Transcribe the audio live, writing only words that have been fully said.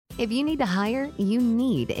If you need to hire, you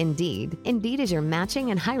need Indeed. Indeed is your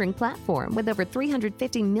matching and hiring platform with over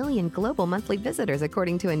 350 million global monthly visitors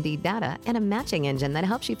according to Indeed data and a matching engine that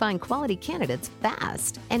helps you find quality candidates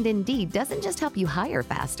fast. And Indeed doesn't just help you hire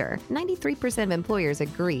faster. 93% of employers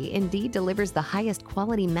agree Indeed delivers the highest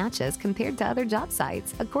quality matches compared to other job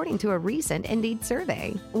sites, according to a recent Indeed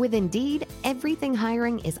survey. With Indeed, everything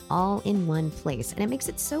hiring is all in one place, and it makes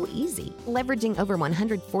it so easy. Leveraging over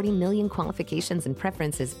 140 million qualifications and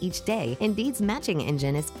preferences each day, Indeed's matching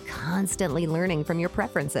engine is constantly learning from your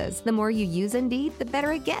preferences. The more you use Indeed, the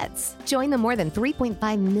better it gets. Join the more than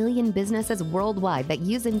 3.5 million businesses worldwide that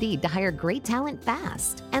use Indeed to hire great talent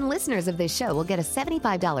fast. And listeners of this show will get a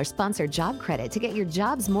 $75 sponsored job credit to get your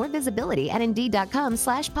jobs more visibility at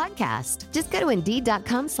Indeed.com/podcast. Just go to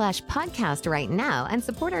Indeed.com/podcast right now and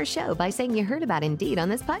support our show by saying you heard about Indeed on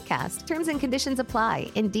this podcast. Terms and conditions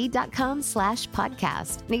apply.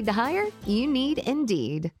 Indeed.com/podcast. Need to hire? You need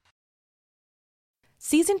Indeed.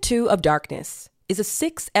 Season 2 of Darkness is a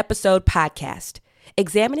 6-episode podcast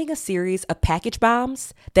examining a series of package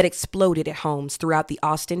bombs that exploded at homes throughout the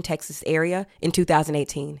Austin, Texas area in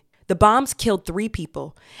 2018. The bombs killed 3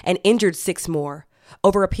 people and injured 6 more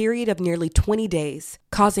over a period of nearly 20 days,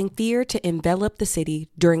 causing fear to envelop the city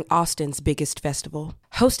during Austin's biggest festival.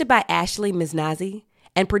 Hosted by Ashley Miznazi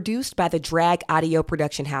and produced by the Drag Audio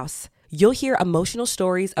Production House, you'll hear emotional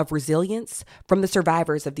stories of resilience from the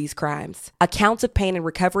survivors of these crimes, accounts of pain and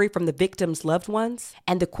recovery from the victims' loved ones,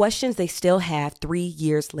 and the questions they still have 3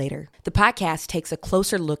 years later. The podcast takes a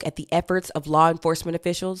closer look at the efforts of law enforcement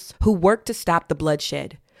officials who work to stop the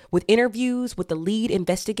bloodshed, with interviews with the lead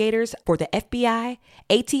investigators for the FBI,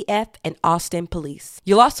 ATF, and Austin Police.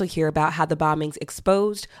 You'll also hear about how the bombings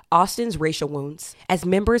exposed Austin's racial wounds, as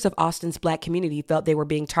members of Austin's Black community felt they were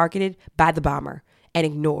being targeted by the bomber and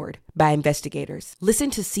ignored by investigators. Listen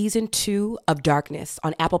to Season 2 of Darkness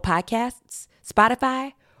on Apple Podcasts,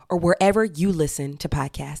 Spotify, or wherever you listen to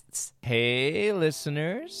podcasts. Hey,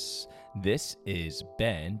 listeners. This is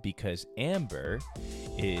Ben because Amber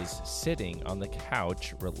is sitting on the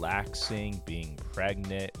couch, relaxing, being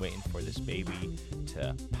pregnant, waiting for this baby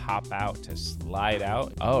to pop out, to slide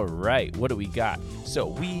out. All right, what do we got? So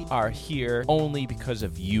we are here only because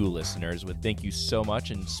of you, listeners. Thank you so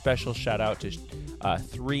much, and special shout out to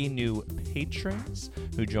 3 new patrons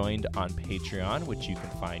who joined on Patreon, which you can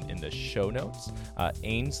find in the show notes.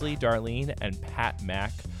 Ainsley, Darlene, and Pat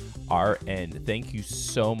Mack RN. Thank you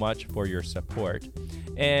so much for your support.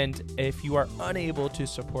 And if you are unable to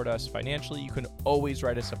support us financially, you can always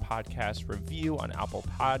write us a podcast review on Apple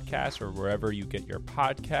Podcasts or wherever you get your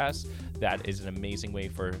podcasts. That is an amazing way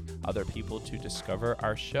for other people to discover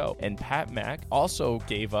our show. And Pat Mack also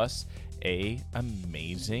gave us an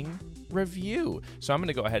amazing review. So I'm going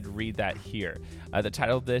to go ahead and read that here. The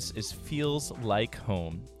title of this is Feels Like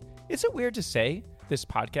Home. Is it weird to say this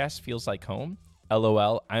podcast feels like home?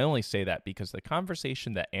 LOL, I only say that because the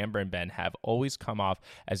conversation that Amber and Ben have always come off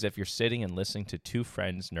as if you're sitting and listening to 2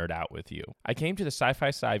 friends nerd out with you. I came to the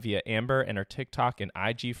Sci-Fi Side via Amber and her TikTok and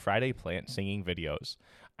IG Friday Plant singing videos.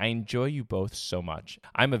 I enjoy you both so much.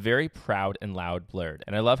 I'm a very proud and loud blurred,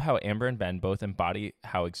 and I love how Amber and Ben both embody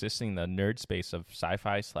how existing in the nerd space of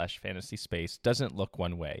sci-fi/fantasy space doesn't look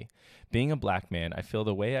one way. Being a Black man, I feel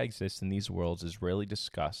the way I exist in these worlds is rarely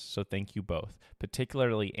discussed, so thank you both,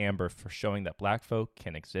 particularly Amber for showing that Black folk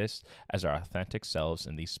can exist as our authentic selves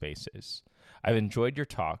in these spaces. I've enjoyed your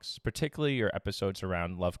talks, particularly your episodes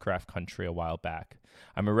around Lovecraft Country a while back.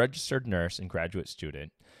 I'm a registered nurse and graduate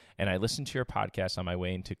student, and I listen to your podcast on my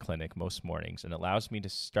way into clinic most mornings, and it allows me to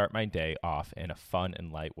start my day off in a fun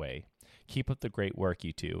and light way. Keep up the great work,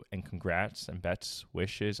 you two, and congrats and best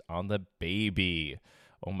wishes on the baby.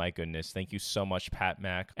 Oh my goodness. Thank you so much, Pat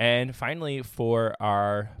Mack. And finally, for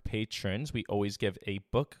our patrons, we always give a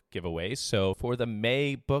book giveaway. So for the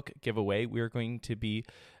May book giveaway, we're going to be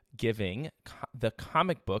giving the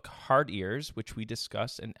comic book Hard Ears, which we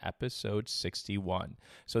discussed in episode 61.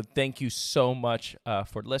 So thank you so much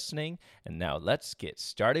for listening. And now let's get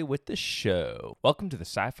started with the show. Welcome to the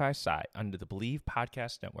Sci-Fi Side under the Believe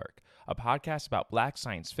Podcast Network, a podcast about Black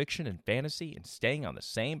science fiction and fantasy and staying on the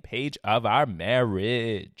same page of our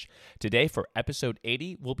marriage. Today for episode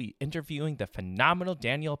 80, we'll be interviewing the phenomenal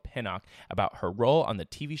Danielle Pinnock about her role on the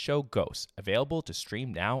TV show Ghosts, available to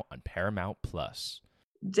stream now on Paramount+.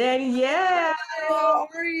 Danielle, how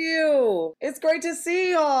are you? It's great to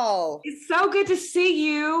see y'all. It's so good to see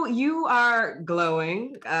you. You are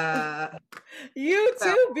glowing. You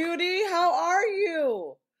too, beauty. How are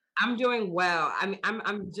you? I'm doing well.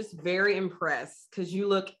 I'm just very impressed because you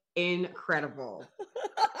look incredible.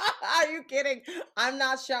 Are you kidding? I'm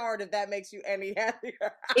not showered if that makes you any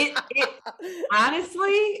happier. It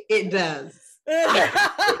honestly, it does.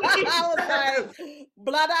 I was like,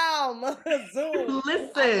 bladam, Zoom.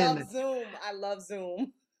 Listen, I love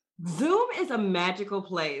Zoom. Zoom is a magical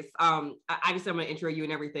place. Obviously I'm gonna intro you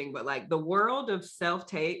and everything, but like the world of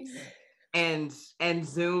self-tapes and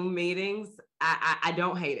Zoom meetings, I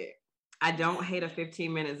don't hate it. I don't hate a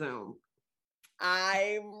 15-minute Zoom.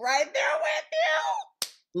 I'm right there with you.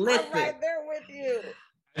 Listen. I'm right there with you.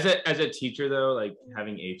 As a teacher, though, like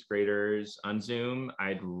having 8th graders on Zoom,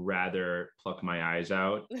 I'd rather pluck my eyes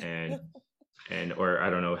out and or I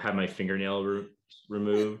don't know, have my fingernail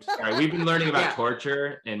removed. Sorry, we've been learning about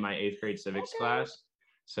torture in my 8th grade civics class.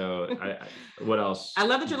 So what else? I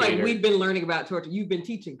love that you're like, we've been learning about torture. You've been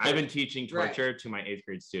teaching torture. I've been teaching torture to my 8th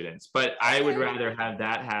grade students, but I would rather have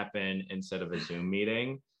that happen instead of a Zoom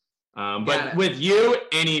meeting. But with you,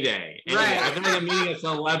 any day. I feel like I'm meeting a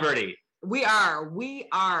celebrity. We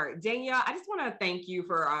are. Danielle, I just want to thank you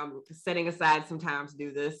for setting aside some time to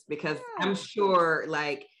do this, because I'm sure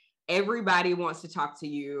like everybody wants to talk to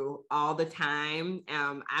you all the time.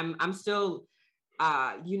 I'm still,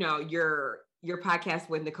 your podcast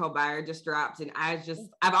with Nicole Byer just dropped, and I've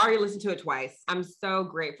already listened to it twice. I'm so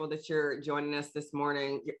grateful that you're joining us this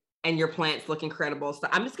morning, and your plants look incredible. So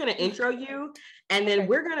I'm just going to intro you, and then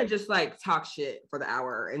we're going to just like talk shit for the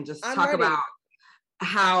hour and just talk about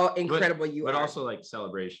how incredible you are. But also like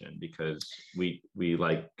celebration, because we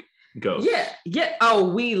like ghosts. Yeah. Oh,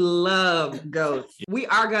 we love ghosts. We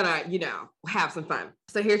are gonna, have some fun.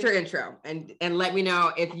 So here's your intro, and let me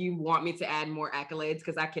know if you want me to add more accolades,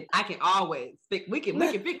 because I can always we can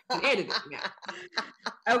fix and edit it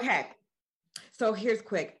now. Okay. So here's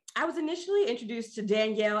quick. I was initially introduced to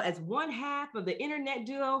Danielle as one half of the internet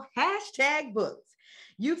duo #books.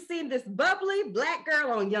 You've seen this bubbly Black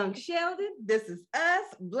girl on Young Sheldon, This Is Us,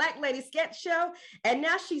 Black Lady Sketch Show, and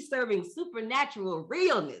now she's serving supernatural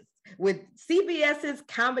realness with CBS's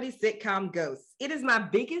comedy sitcom Ghosts. It is my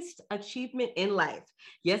biggest achievement in life.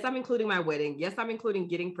 Yes, I'm including my wedding. Yes, I'm including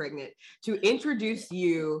getting pregnant, to introduce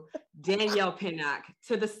you, Danielle Pinnock,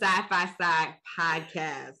 to the Sci-Fi Side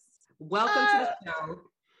podcast. Welcome to the show.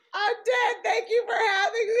 I'm dead. Thank you for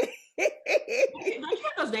having me. Don't you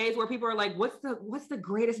have those days where people are like, what's the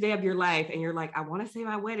greatest day of your life? And you're like, I want to say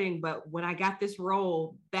my wedding, but when I got this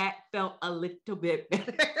role, that felt a little bit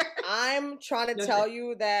better. I'm trying to tell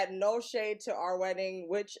you that no shade to our wedding,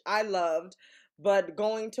 which I loved, but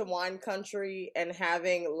going to wine country and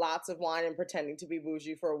having lots of wine and pretending to be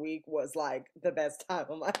bougie for a week was like the best time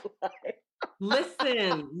of my life.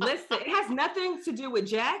 Listen, it has nothing to do with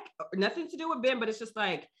Jack, nothing to do with Ben, but it's just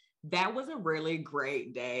like, that was a really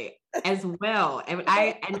great day as well. And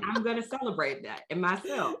I'm going to celebrate that in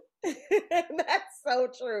myself. That's so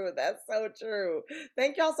true.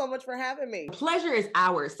 Thank y'all so much for having me. Pleasure is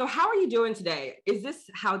ours. So how are you doing today? Is this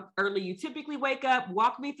how early you typically wake up?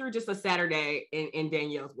 Walk me through just a Saturday in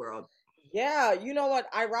Danielle's world. Yeah, you know what?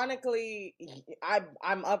 Ironically,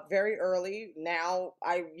 I'm up very early now.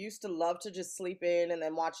 I used to love to just sleep in and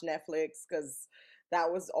then watch Netflix, because that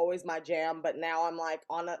was always my jam. But now I'm like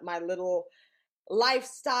on my little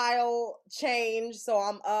lifestyle change. So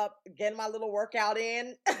I'm up getting my little workout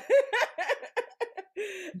in.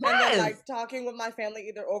 And then like talking with my family,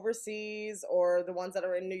 either overseas or the ones that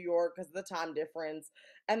are in New York because of the time difference.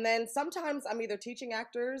 And then sometimes I'm either teaching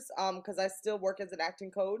actors, because I still work as an acting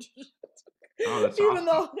coach. Oh, that's even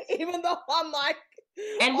awesome. though I'm like,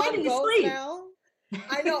 and when do you sleep now.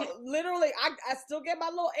 I know, literally, I still get my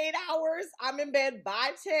little 8 hours. I'm in bed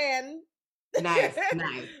by 10. Nice.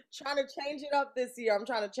 Trying to change it up this year. I'm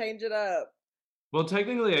trying to change it up. Well,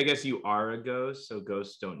 technically, I guess you are a ghost, so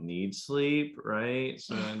ghosts don't need sleep, right?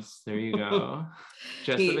 So there you go.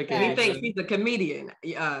 Justification. He thinks he's a comedian.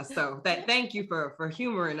 So thank you for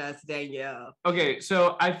humoring us, Danielle. Okay,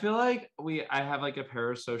 so I feel like I have like a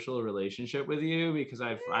parasocial relationship with you, because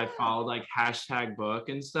I followed like #book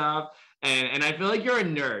and stuff, and I feel like you're a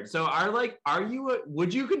nerd. So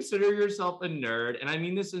would you consider yourself a nerd? And I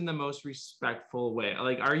mean this in the most respectful way.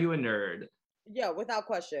 Like, are you a nerd? Yeah, without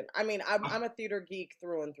question. I mean, I'm a theater geek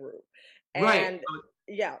through and through. And right.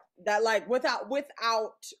 Yeah, that like without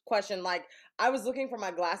question, like I was looking for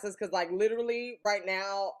my glasses because like literally right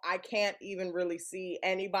now I can't even really see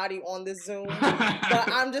anybody on this Zoom. But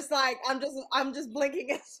I'm just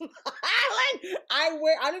blinking and smiling. I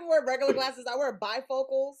don't even wear regular glasses. I wear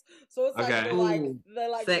bifocals. So it's like they're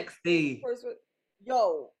like sexy.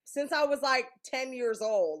 Yo, since I was like 10 years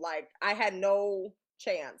old, like I had no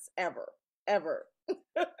chance ever.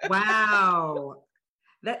 Wow.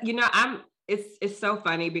 That it's so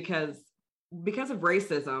funny because because of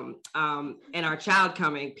racism and our child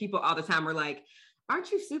coming, people all the time are like,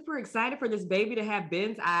 aren't you super excited for this baby to have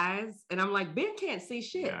Ben's eyes? And I'm like, Ben can't see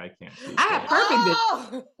shit. Yeah, I can't see. I have perfect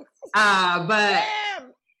vision.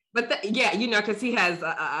 But yeah, you know, because he has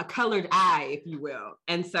a colored eye, if you will.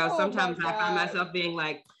 And so sometimes I find myself being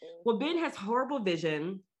like, well, Ben has horrible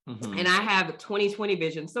vision and I have 20/20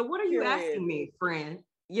 vision. So what are you asking me, friend?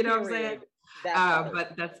 You know what I'm saying?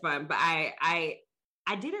 But that's fun. But I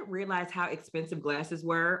didn't realize how expensive glasses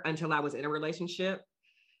were until I was in a relationship,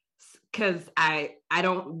 because I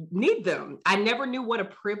don't need them. I never knew what a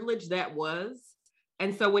privilege that was.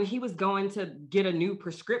 And so when he was going to get a new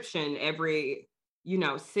prescription every,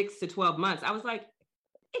 6 to 12 months, I was like,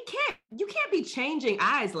 you can't be changing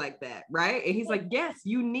eyes like that, right? And he's like, yes,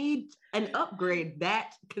 you need an upgrade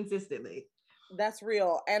that consistently. That's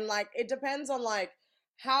real. And like, it depends on like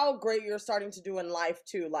how great you're starting to do in life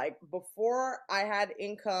too. Like before I had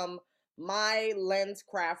income, my lens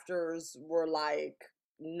crafters were like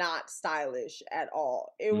not stylish at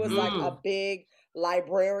all. It was like a big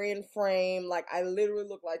librarian frame. Like I literally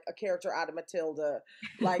looked like a character out of Matilda.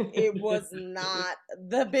 Like it was not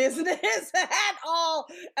the business at all.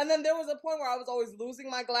 And then there was a point where I was always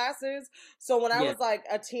losing my glasses. So when I was like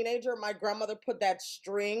a teenager, my grandmother put that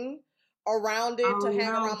string around it to hang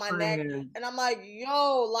around my neck, and I'm like,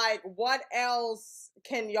 yo, like what else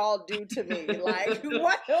can y'all do to me? Like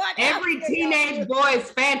what every teenage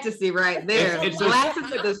boy's fantasy right there. It's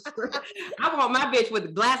glasses with the string. I want my bitch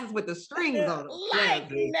with glasses with the strings on them.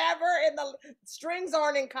 Like never in the strings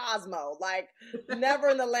aren't in Cosmo. Like never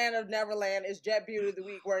in the land of Neverland is Jet Beauty of the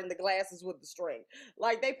Week wearing the glasses with the string.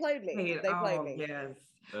 Like they played me. They played me. Yes.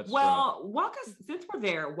 Well, walk us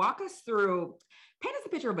through. Paint us a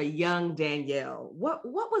picture of a young Danielle. What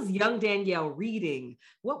was young Danielle reading?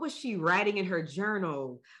 What was she writing in her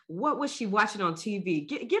journal? What was she watching on TV?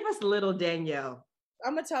 Give us little Danielle.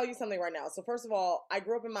 I'm going to tell you something right now. So first of all, I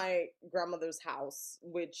grew up in my grandmother's house,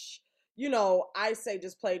 which, I say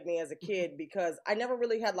just played me as a kid because I never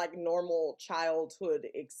really had like normal childhood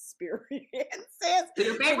experiences. So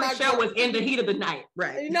your favorite show was In the Heat of the Night,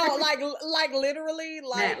 right? Like literally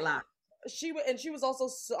like she was also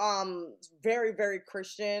very, very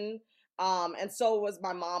Christian, and so was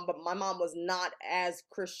my mom, but my mom was not as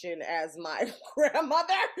Christian as my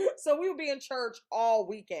grandmother, so we would be in church all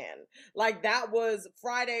weekend. Like that was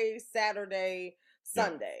Friday, Saturday,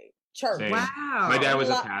 Sunday, church. Same. Wow. My dad was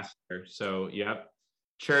a pastor, so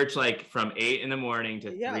church like from 8 a.m.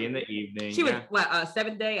 to 3 p.m. She was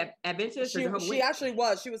Seventh-day Adventist? She actually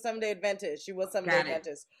was. She was Seventh-day Adventist.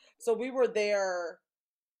 Adventist. So we were there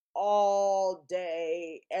all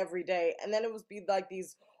day, every day. And then it would be like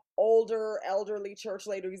these older, elderly church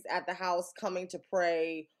ladies at the house coming to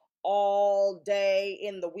pray all day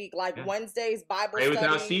in the week. Like Wednesdays, Bible study.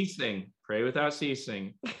 Pray without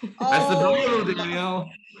ceasing. Oh, that's the Bible, Danielle.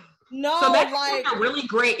 No, so that's like a really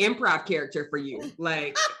great improv character for you.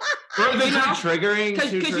 Like, triggering.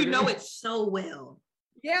 Because you know it so well.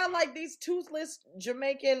 Yeah, like these toothless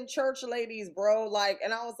Jamaican church ladies, bro. Like,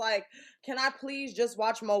 and I was like, can I please just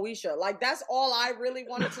watch Moesha? Like, that's all I really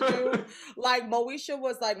wanted to do. Like, Moesha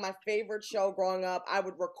was like my favorite show growing up. I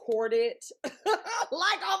would record it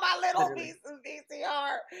like on my little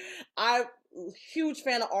VCR. I'm huge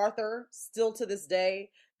fan of Arthur, still to this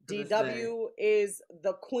day. DW is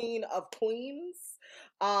the queen of queens.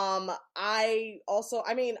 I was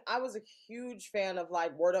a huge fan of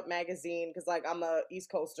like Word Up magazine because like I'm a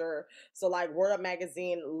East Coaster, so like Word Up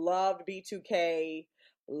magazine, loved B2K,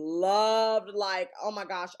 loved like, oh my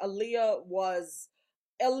gosh, Aaliyah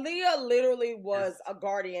literally was a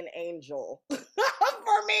guardian angel for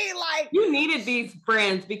me. Like you needed these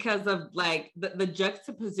friends because of like the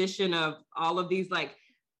juxtaposition of all of these like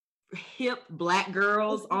hip Black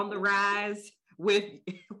girls on the rise. With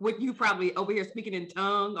you probably over here speaking in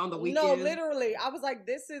tongues on the weekend. No, literally. I was like,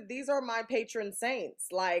 these are my patron saints.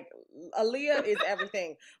 Like Aaliyah is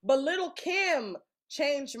everything. But Little Kim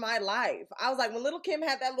changed my life. I was like, when Little Kim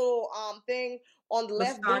had that little thing on the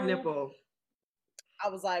left star nipple, I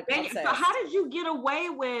was like, so how did you get away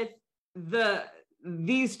with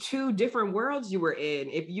these two different worlds you were in?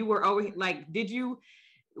 If you were over like, did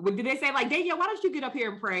they say like, Danielle, why don't you get up here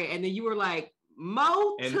and pray? And then you were like,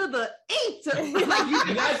 Mo to the E.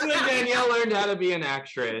 And that's when Danielle learned how to be an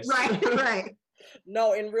actress. Right.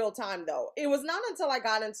 No, in real time though. It was not until I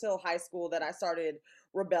got into high school that I started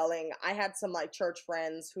rebelling. I had some like church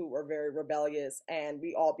friends who were very rebellious and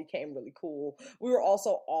we all became really cool. We were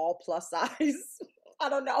also all plus size. I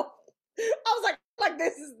don't know. I was like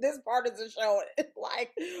this part of the show.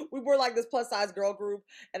 Like we were like this plus size girl group,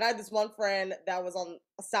 and I had this one friend that was on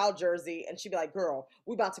a South Jersey, and she'd be like, "Girl,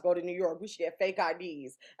 we about to go to New York. We should get fake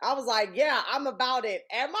IDs." I was like, "Yeah, I'm about it.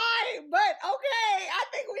 Am I? But okay, I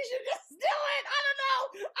think we should just do it. I don't know."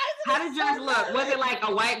 How did yours look? Was it like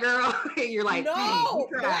a white girl? You're like, no,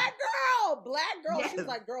 black girl. Yes. She was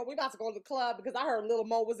like, "Girl, we about to go to the club because I heard Lil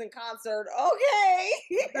Mo was in concert." Okay,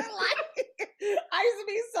 like I used to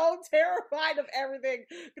be so terrified of everything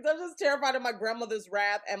because I'm just terrified of my grandmother's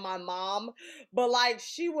wrath and my mom. But like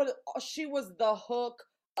she was the hook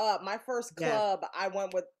up. My first club, I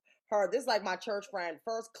went with her. This is like my church friend.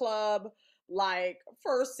 First club, like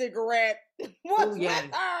first cigarette was with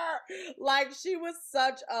her. Like she was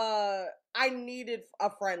such a. I needed a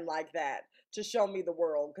friend like that to show me the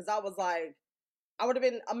world because I was like, I would have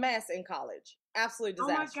been a mess in college. Absolutely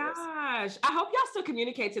disastrous. Oh my gosh. I hope y'all still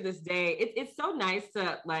communicate to this day. It's so nice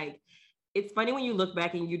to like, it's funny when you look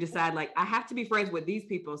back and you decide like, I have to be friends with these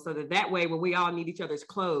people so that way when we all need each other's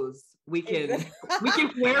clothes, we can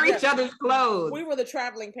wear each other's clothes. We were the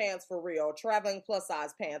traveling pants for real, traveling plus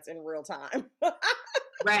size pants in real time.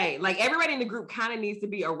 Right. Like everybody in the group kind of needs to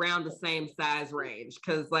be around the same size range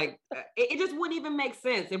because like it just wouldn't even make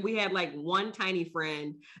sense if we had like one tiny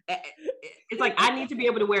friend. It's like I need to be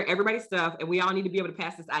able to wear everybody's stuff and we all need to be able to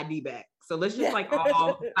pass this ID back. So let's just like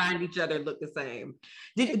all find each other and look the same.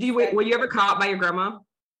 Were you ever caught by your grandma?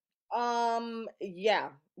 Yeah,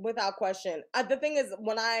 without question. The thing is,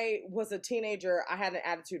 when I was a teenager, I had an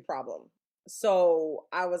attitude problem. So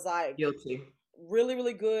I was like guilty. Really,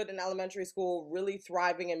 really good in elementary school, really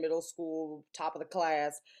thriving in middle school, top of the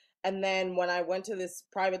class. And then when I went to this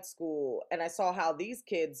private school and I saw how these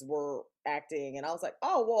kids were acting, and I was like,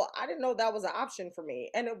 oh, well, I didn't know that was an option for me.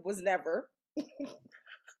 And it was never.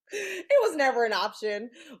 It was never an option.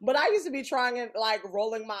 But I used to be trying and like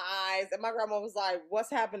rolling my eyes, and my grandma was like, what's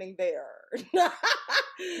happening there?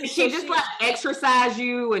 She just like exercise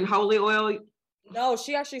you and holy oil? No,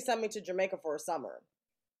 she actually sent me to Jamaica for a summer.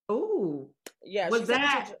 Oh, yeah. Was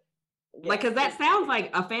that like, because that sounds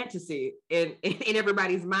like a fantasy in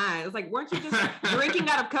everybody's mind. It's like, weren't you just drinking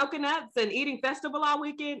out of coconuts and eating festival all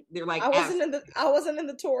weekend? They're like, I wasn't in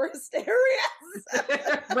the tourist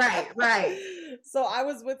areas. right. So I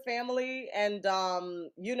was with family, and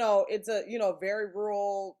you know, it's a very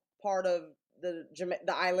rural part of the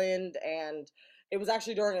island, and it was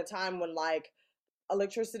actually during a time when like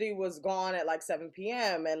electricity was gone at like 7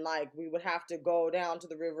 p.m. and like we would have to go down to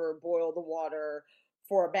the river, boil the water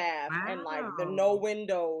for a bath. Wow. And like there are no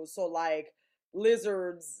windows, so like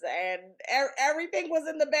lizards and everything was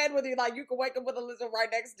in the bed with you. Like you could wake up with a lizard right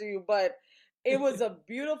next to you. But it was a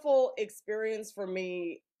beautiful experience for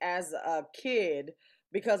me as a kid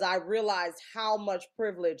because I realized how much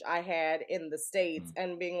privilege I had in the States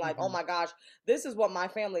and being like, oh my gosh, this is what my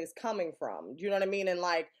family is coming from. Do you know what I mean? And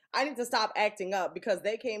like, I need to stop acting up because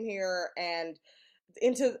they came here and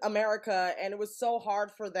into America and it was so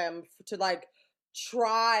hard for them to like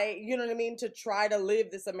try, you know what I mean? To try to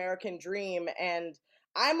live this American dream. And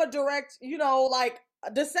I'm a direct, like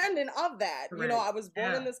a descendant of that. Right. I was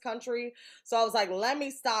born in this country. So I was like, let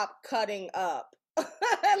me stop cutting up.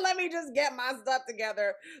 Let me just get my stuff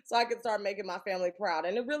together so I can start making my family proud.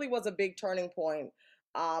 And it really was a big turning point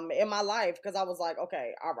in my life because I was like,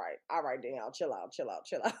 okay, all right, Danielle, chill out.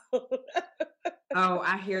 Oh,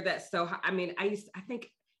 I hear that. So, I mean, I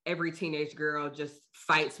think every teenage girl just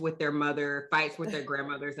fights with their mother, fights with their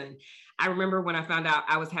grandmothers. And I remember when I found out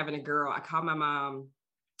I was having a girl, I called my mom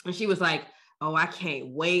and she was like, oh, I can't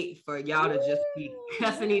wait for y'all to just be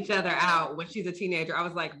cussing each other out when she's a teenager. I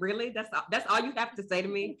was like, really? That's all you have to say to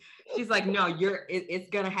me? She's like, no, it's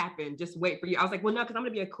going to happen. Just wait for you. I was like, well, no, because I'm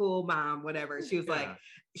going to be a cool mom, whatever. She was like,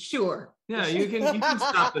 sure. Yeah, you can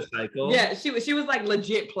stop the cycle. Yeah, she was like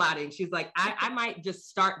legit plotting. She's like, I might just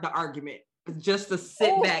start the argument just to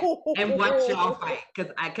sit back and watch y'all fight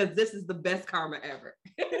because this is the best karma ever.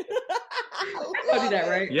 I did that,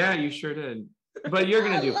 right? Yeah, you sure did. But you're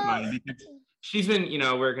going to do fine because she's been,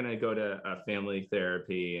 we're going to go to family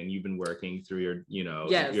therapy and you've been working through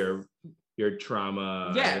your, your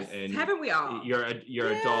trauma. Yes. And haven't we all? Your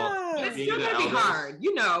adult. It's still going to be hard.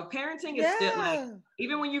 Parenting is still like,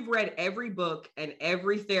 even when you've read every book and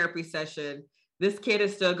every therapy session, this kid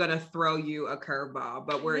is still going to throw you a curveball,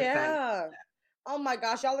 but we're excited. Oh my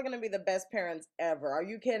gosh. Y'all are going to be the best parents ever. Are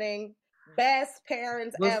you kidding? Best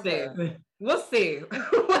parents ever. We'll see.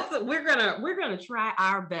 We're gonna try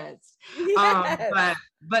our best. Yes.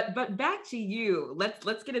 But back to you.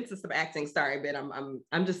 Let's get into some acting. Sorry, Ben. I'm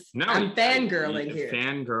fangirling here.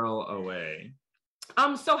 Fangirl away.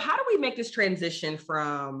 So how do we make this transition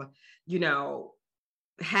from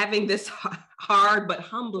having this hard but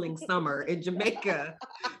humbling summer in Jamaica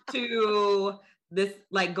to this,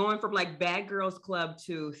 like going from like Bad Girls Club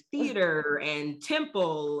to theater and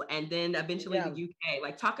Temple and then eventually the UK.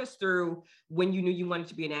 Like talk us through when you knew you wanted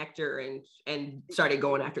to be an actor and started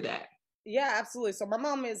going after that. Yeah, absolutely. So my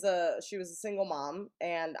mom she was a single mom,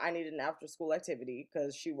 and I needed an after school activity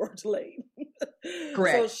because she worked late.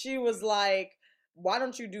 Correct. So she was like, why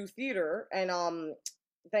don't you do theater? And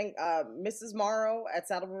Mrs. Morrow at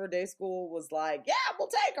Saddle River Day School was like, yeah, we'll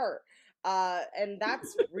take her. And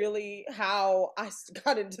that's really how I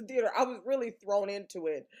got into theater. I was really thrown into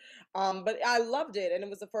it. But I loved it. And it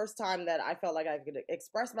was the first time that I felt like I could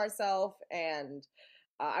express myself. And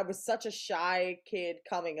I was such a shy kid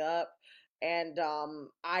coming up. And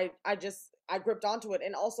I gripped onto it.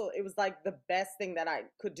 And also it was like the best thing that I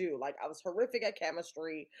could do. Like I was horrific at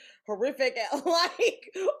chemistry, horrific at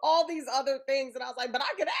like all these other things. And I was like, but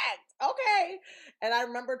I could act. Okay. And I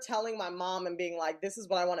remember telling my mom and being like, this is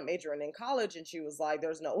what I want to major in college. And she was like,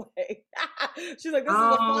 there's no way. She's like, this is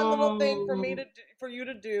a fun little thing for you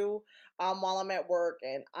to do while I'm at work.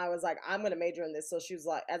 And I was like, I'm going to major in this. So she was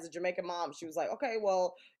like, as a Jamaican mom, she was like, okay,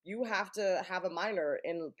 well, you have to have a minor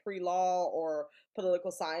in pre-law or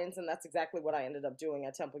political science. And that's exactly what I ended up doing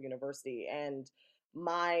at Temple University. And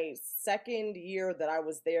my second year that I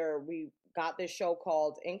was there, we got this show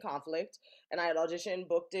called In Conflict, and I had auditioned,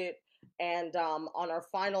 booked it. And on our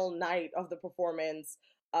final night of the performance,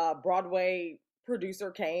 Broadway producer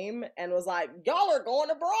came and was like, y'all are going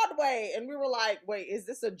to Broadway. And we were like, wait, is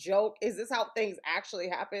this a joke? Is this how things actually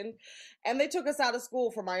happen? And they took us out of school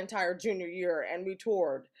for my entire junior year, and we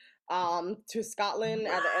toured to Scotland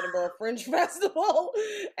at the Edinburgh Fringe Festival.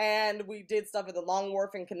 And we did stuff at the Long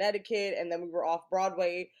Wharf in Connecticut. And then we were off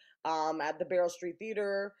Broadway at the Barrow Street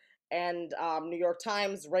Theater. And New York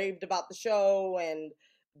Times raved about the show. And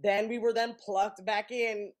then we were then plucked back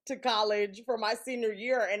in to college for my senior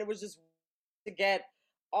year. And it was just to get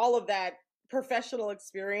all of that professional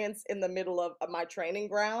experience in the middle of my training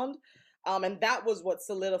ground. And that was what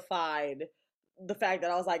solidified the fact that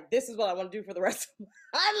I was like, this is what I want to do for the rest of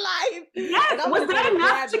my life. Yes. Was that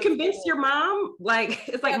enough to convince your mom? Like,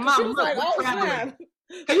 it's like, Mom, look, like, we're traveling.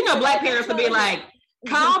 Because you know, Black parents would be like,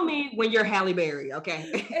 call me when you're Halle Berry,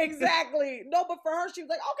 okay? Exactly. No, but for her, she was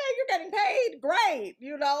like, okay, you're getting paid. Great.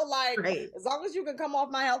 You know, like, Great. As long as you can come off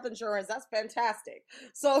my health insurance, that's fantastic.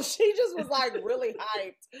 So she just was like really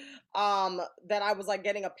hyped that I was like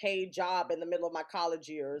getting a paid job in the middle of my college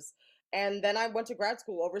years. And then I went to grad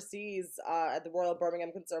school overseas at the Royal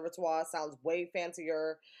Birmingham Conservatoire. Sounds way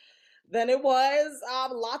fancier than it was.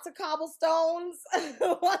 Lots of cobblestones.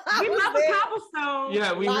 We love a cobblestone.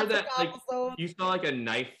 Yeah, we heard that like you saw like a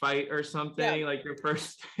knife fight or something, like your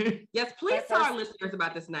first Yes, please tell our listeners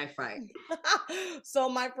about this knife fight. So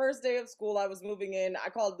my first day of school, I was moving in. I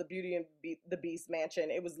called it the Beauty and the Beast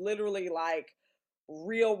mansion. It was literally like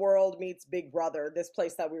Real World meets Big Brother, this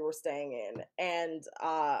place that we were staying in. And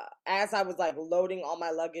as I was like loading all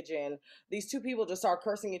my luggage in, these two people just started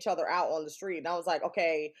cursing each other out on the street. And I was like,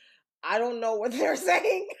 okay, I don't know what they're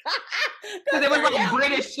saying. Because it was like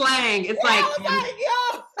British slang. It's like,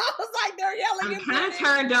 I was like, they're yelling. I'm kind of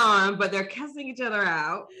turned on, but they're cussing each other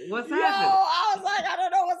out. What's happening? I was like, I don't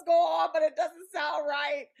know what's going on, but it doesn't sound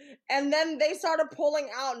right. And then they started pulling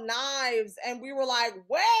out knives, and we were like,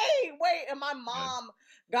 wait. And my mom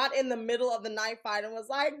got in the middle of the knife fight and was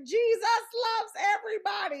like, Jesus loves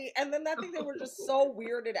everybody. And then I think they were just so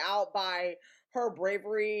weirded out by her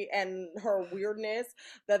bravery and her weirdness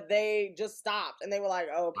that they just stopped, and they were like,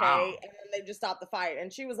 okay. Wow. And then they just stopped the fight, and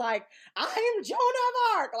she was like, I am Joan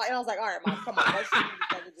of Arc. Like, and I was like, all right, Mom, come on.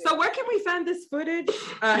 So where can we find this footage?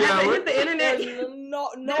 Has it hit the internet?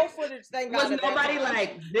 No footage, thank God. Was nobody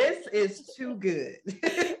like, this is too good?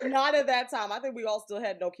 Not at that time. I think we all still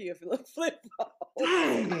had Nokia flip phones.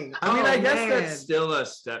 Dang. I mean, I guess that's still a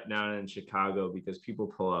step down in Chicago because people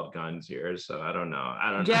pull out guns here. So I don't know.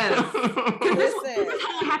 Yes. This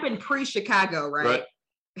happened pre-Chicago, right?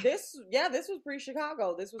 This was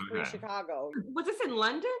pre-Chicago. This was pre-Chicago. Was this in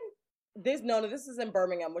London? This is in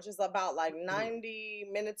Birmingham, which is about like 90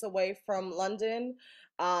 minutes away from London.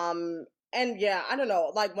 And yeah, I don't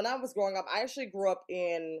know. Like when I was growing up, I actually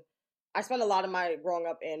I spent a lot of my growing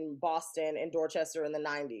up in Boston and Dorchester in the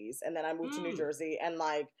 90s. And then I moved to New Jersey, and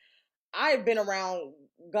like I've been around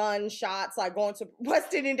gunshots, like going to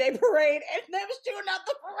West Indian Day Parade and them shooting up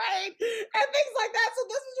the parade and things like that. So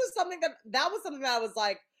this is just something that was something that I was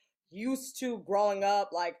like used to growing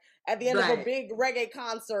up. Like at the end of a big reggae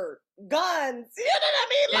concert. Guns, you know what I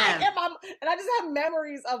mean? Like, and I just have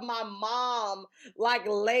memories of my mom like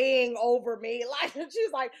laying over me, like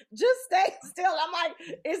she's like, just stay still. I'm like,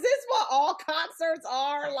 is this what all concerts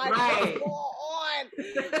are? Like, what's going on?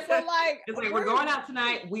 So like, it's like we're going out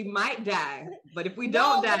tonight. We might die, but if we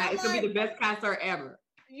don't die, it's gonna be the best concert ever.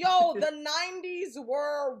 Yo, the 90s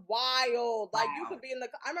were wild. Like, you could be in the,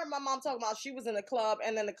 I remember my mom talking about she was in the club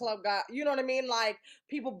and then the club got, you know what I mean? Like,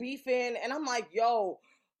 people beefing. And I'm like, yo,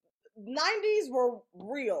 90s were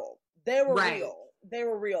real. They were real. They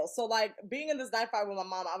were real. So like being in this night fight with my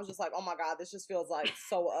mom, I was just like, oh my God, this just feels like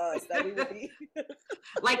so us that we would be.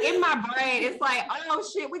 Like in my brain, it's like, oh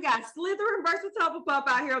shit, we got Slytherin versus Hufflepuff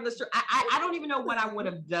out here on the street. I don't even know what I would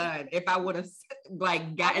have done if I would have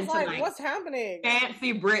like gotten to like what's happening?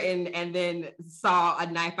 Fancy Britain and then saw a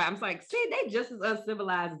knife fight. I'm like, see, they just as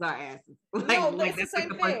uncivilized as our asses. Like, no, like that's that's the same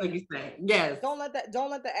like the first thing you say. Yes. Don't let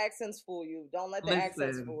the accents fool you. Don't let the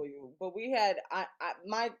accents fool you. But we had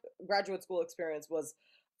my graduate school experience was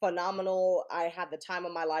phenomenal. I had the time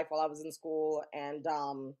of my life while I was in school, and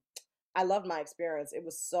I loved my experience. It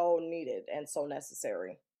was so needed and so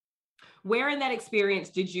necessary. Where in that experience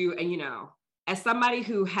did you, and you know, as somebody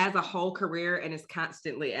who has a whole career and is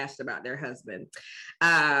constantly asked about their husband,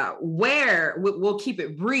 where we'll keep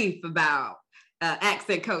it brief about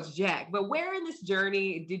accent coach Jack, but where in this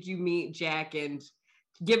journey did you meet Jack, and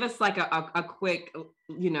give us like a quick,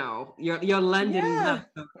 you know, your London,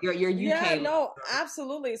 your UK. Yeah, no,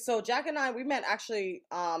 absolutely. So Jack and I, we met actually,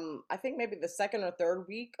 I think maybe the second or third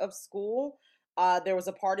week of school. There was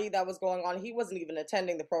a party that was going on. He wasn't even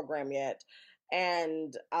attending the program yet.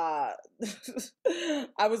 And I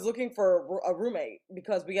was looking for a roommate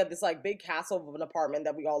because we had this like big castle of an apartment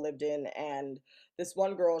that we all lived in. And this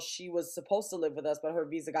one girl, she was supposed to live with us, but her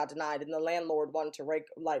visa got denied. And the landlord wanted to rake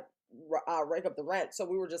up the rent. So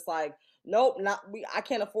we were just like, nope, I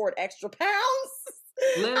can't afford extra pounds.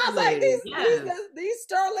 Literally, I was like, these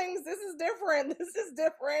sterlings, this is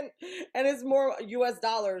different. And it's more US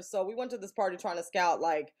dollars. So we went to this party trying to scout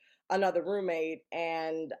like another roommate,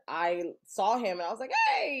 and I saw him and I was like,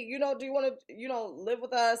 hey, you know, do you want to, you know, live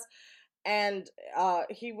with us? And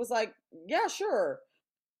he was like, yeah, sure.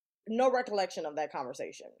 No recollection of that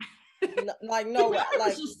conversation. Like no, like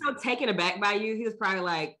was just so taken aback by you. He was probably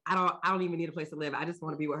like, I don't even need a place to live. I just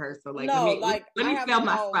want to be with her. So like, no, let me fill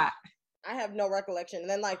my spot. I have no recollection. And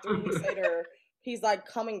then like 3 weeks later, he's like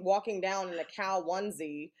walking down in a cow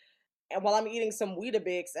onesie, and while I'm eating some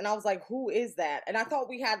Weetabix, and I was like, who is that? And I thought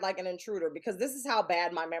we had like an intruder, because this is how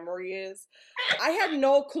bad my memory is. I had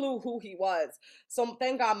no clue who he was. So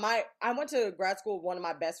thank God I went to grad school with one of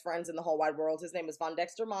my best friends in the whole wide world. His name is Von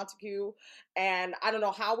Dexter Montague. And I don't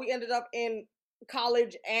know how we ended up in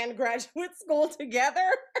college and graduate school together.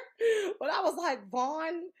 But I was like,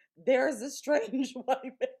 Vaughn, there's a strange white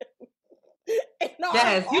man.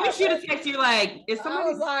 Yes, you can shoot a text. You like, is somebody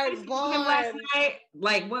I was like, him last night?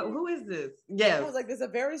 Like, what? Who is this? Yes. I was like, there's a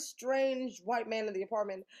very strange white man in the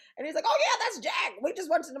apartment, and he's like, oh yeah, that's Jack. We just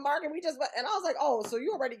went to the market. And I was like, oh, so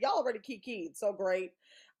y'all already kikied. So great.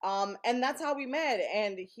 And that's how we met.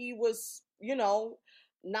 And he was, you know,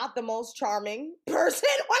 not the most charming person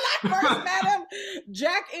when I first met him.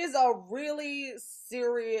 Jack is a really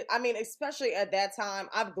serious, I mean, especially at that time,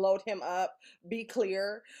 I've glowed him up, be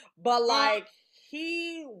clear, but like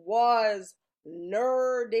he was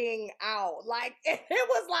nerding out. Like it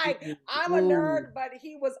was like, I'm a nerd, but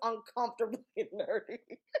he was uncomfortably nerdy.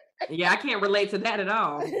 Yeah, I can't relate to that at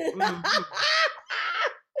all. Mm-hmm.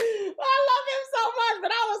 I love him so much,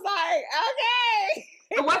 but I was like, okay.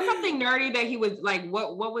 So what's something nerdy that he was like?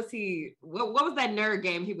 What was he? What was that nerd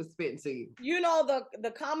game he was spitting to you? You know,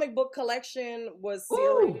 the comic book collection was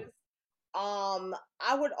serious. Ooh.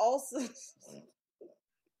 I would also just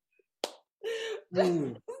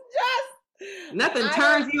nothing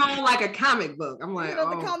turns you on like a comic book. I'm like, you know,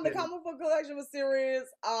 the comic book collection was serious.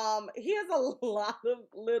 He has a lot of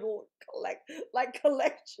little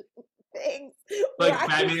collection things, like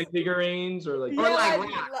Batman figurines or like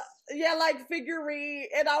like figurine.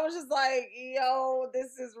 And I was just like, yo,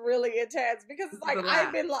 this is really intense, because it's like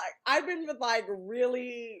I've been with like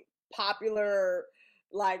really popular,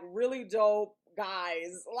 like really dope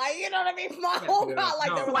guys, like, you know what I mean? My whole God,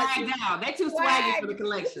 like they were swagged like, out. They too swaggy for the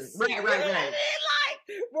collection. Right. You know what I mean? Like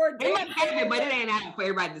we're they might have it, but it ain't out for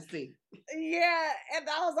everybody to see. Yeah, and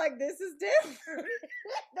I was like, this is different.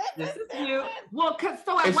 This is new. Well,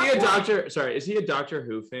 is he a Doctor? Sorry, is he a Doctor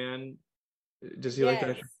Who fan? Does he like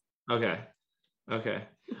that? Okay.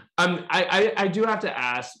 I do have to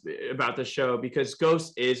ask about the show, because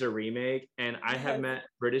Ghost is a remake, and I have met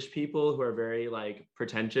British people who are very like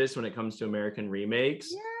pretentious when it comes to American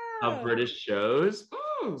remakes. Yeah. of British shows.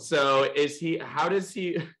 So how does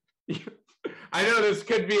he, I know this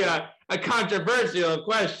could be a controversial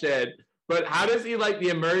question, but how does he like the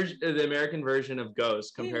American version of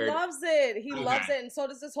Ghost compared? He loves it. He loves it. And so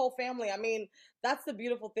does his whole family. I mean, that's the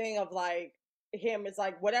beautiful thing of like him. It's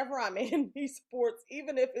like whatever I'm in, he supports,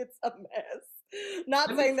 even if it's a mess.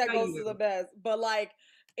 Not saying that Ghost is the best, but like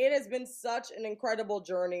it has been such an incredible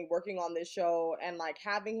journey working on this show and like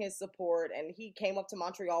having his support. And he came up to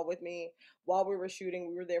Montreal with me while we were shooting.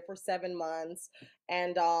 We were there for 7 months.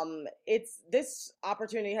 And this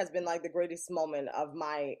opportunity has been like the greatest moment of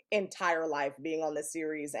my entire life being on this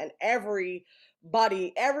series. And everybody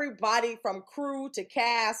from crew to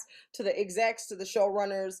cast to the execs to the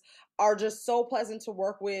showrunners are just so pleasant to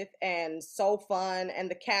work with and so fun. And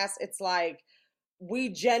the cast, it's like,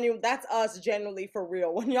 that's us genuinely for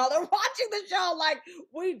real. When y'all are watching the show, like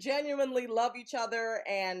we genuinely love each other.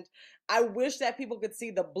 And I wish that people could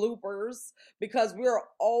see the bloopers because we're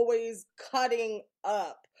always cutting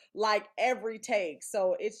up like every take.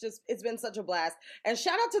 So it's been such a blast. And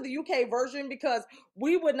shout out to the UK version because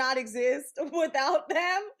we would not exist without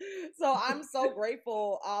them. So I'm so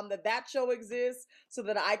grateful that show exists so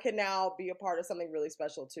that I can now be a part of something really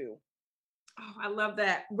special too. Oh, I love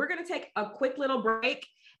that. We're going to take a quick little break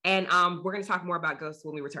and we're going to talk more about Ghosts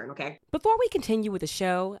when we return, okay? Before we continue with the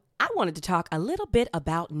show, I wanted to talk a little bit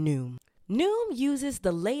about Noom. Noom uses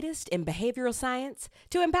the latest in behavioral science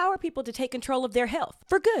to empower people to take control of their health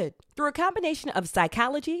for good through a combination of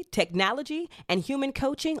psychology, technology, and human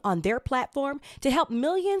coaching on their platform to help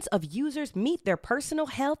millions of users meet their personal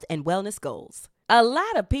health and wellness goals. A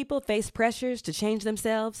lot of people face pressures to change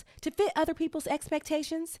themselves to fit other people's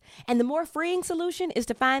expectations, and the more freeing solution is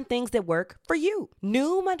to find things that work for you.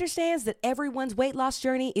 Noom understands that everyone's weight loss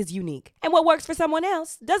journey is unique, and what works for someone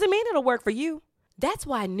else doesn't mean it'll work for you. That's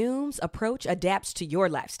why Noom's approach adapts to your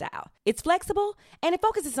lifestyle. It's flexible, and it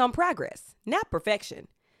focuses on progress, not perfection,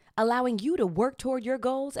 allowing you to work toward your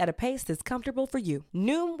goals at a pace that's comfortable for you.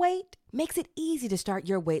 Noom Weight makes it easy to start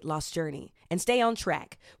your weight loss journey and stay on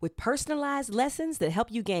track with personalized lessons that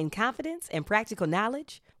help you gain confidence and practical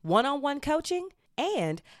knowledge, one-on-one coaching,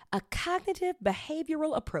 and a cognitive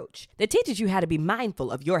behavioral approach that teaches you how to be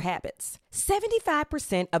mindful of your habits.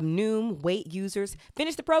 75% of Noom Weight users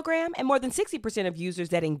finish the program, and more than 60% of users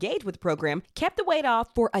that engage with the program kept the weight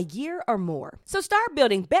off for a year or more. So start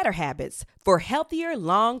building better habits for healthier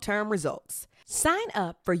long-term results. Sign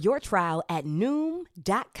up for your trial at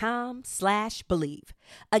Noom.com/believe.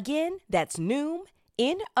 Again, that's Noom,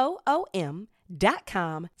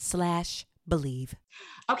 NOOM.com/believe.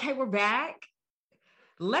 Okay, we're back.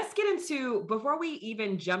 Let's get into, before we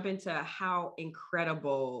even jump into how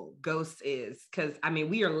incredible Ghost is, because I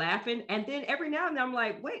mean, we are laughing, and then every now and then I'm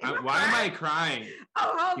like, wait, why am I crying?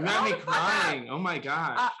 You got me crying. Oh my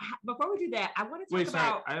gosh. Before we do that, I want to talk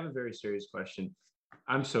about. I have a very serious question.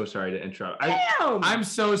 I'm so sorry to interrupt. I'm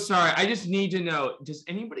so sorry. I just need to know, does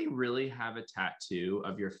anybody really have a tattoo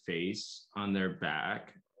of your face on their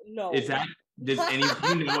back? No. Does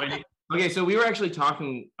anybody know any? Okay, so we were actually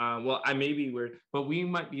talking. But we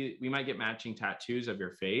might get matching tattoos of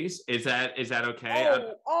your face. Is that okay?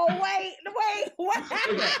 Wait.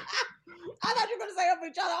 Okay. I thought you were gonna say of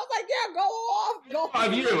each other. I was like, yeah, go off.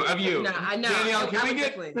 Of you. No, I know. Danielle, can we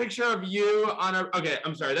get a picture of you on a? Okay,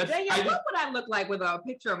 I'm sorry. Danielle, what would I look like with a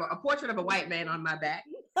picture of a portrait of a white man on my back?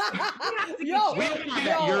 Yo,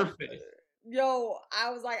 your face. Yo, I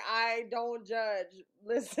was like, I don't judge.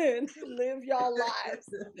 Listen, live y'all lives.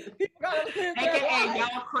 People gotta live their lives.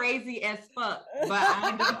 Y'all crazy as fuck. But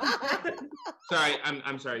I don't. Sorry,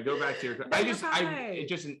 I'm sorry. Go back to your. It's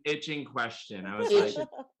just an itching question. I was like,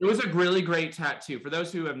 it was a really great tattoo. For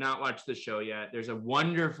those who have not watched the show yet, there's a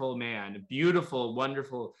wonderful man, beautiful,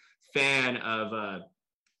 wonderful fan of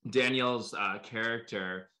Danielle's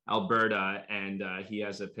character, Alberta, and he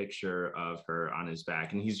has a picture of her on his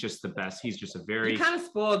back, and he's just the best. He's just a very. You kind of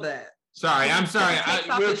spoiled that. Sorry, I'm sorry.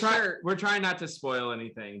 We're trying not to spoil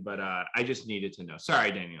anything, but I just needed to know.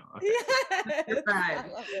 Sorry, Danielle. Okay. Yes, right.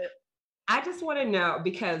 I just want to know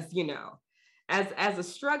because, as a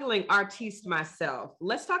struggling artiste myself,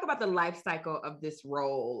 let's talk about the life cycle of this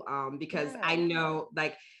role. Because I know,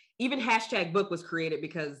 like, even #book was created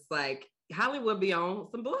because, like, Hollywood be on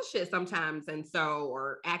some bullshit sometimes, and so,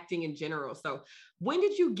 or acting in general. So when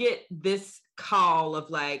did you get this call of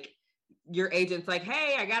like your agent's like,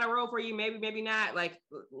 hey, I got a role for you, maybe not, like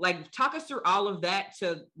talk us through all of that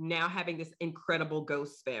to now having this incredible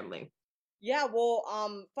Ghost family? Yeah,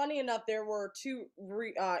 well, funny enough, there were two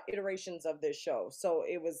iterations of this show. So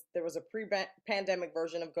there was a pre-pandemic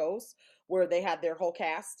version of Ghosts where they had their whole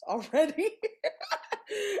cast already.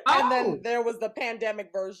 And then Oh, there was the pandemic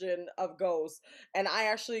version of Ghosts. And I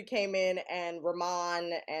actually came in, and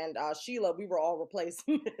Ramon and Sheila, we were all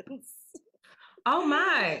replacements. oh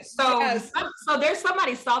my. So, Yes. so there's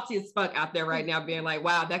somebody salty as fuck out there right now being like,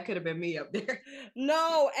 wow, that could have been me up there.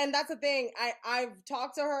 No, and that's the thing. I've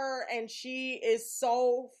talked to her, and she is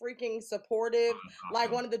so freaking supportive.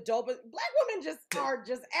 Like one of the dopest black women just are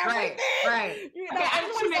just everything. Right. You Okay, know, I and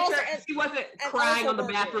just want to she's make also sure she wasn't crying on the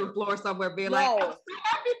working. bathroom floor somewhere, being like, "I'm No, so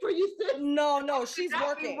happy for you, sis. no, she's Happy,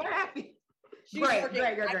 working. we're happy." She's working.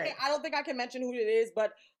 I don't think I can mention who it is,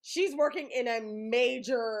 but she's working in a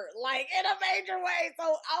major way. So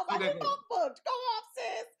I was like, Okay, "You not booked. Go off,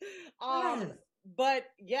 sis." Yes. But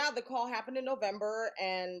yeah, the call happened in November,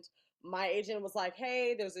 and my agent was like,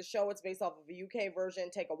 "Hey, there's a show. It's based off of a UK version.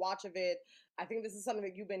 Take a watch of it. I think this is something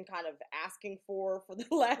that you've been kind of asking for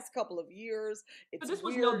the last couple of years. It's But this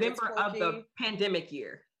was weird, it's November of the quirky." pandemic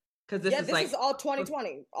year, because this Yeah, is this like is all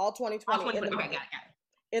 2020, all 2020. all 2020. Okay, got it.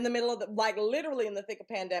 In the middle of literally in the thick of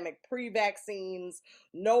pandemic, pre-vaccines,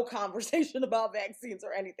 no conversation about vaccines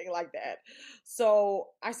or anything like that. So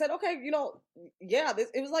I said, okay, yeah,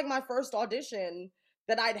 it was like my first audition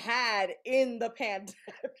that I'd had in the pandemic.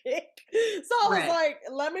 So I was like,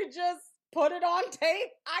 let me just put it on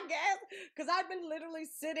tape, I guess, because I'd been literally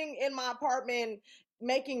sitting in my apartment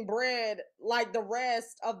making bread like the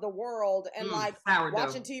rest of the world, and like sourdough.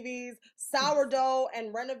 watching TVs, sourdough,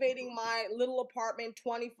 and renovating my little apartment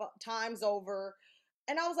 20 times over.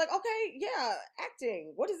 And I was like, okay, yeah,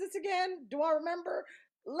 acting. What is this again? Do I remember?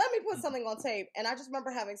 Let me put something on tape. And I just remember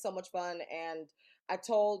having so much fun. And I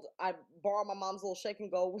borrowed my mom's little shake and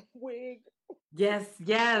go wig. Yes.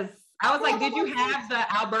 I was like, did you have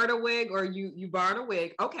the Alberta wig, or you borrowed a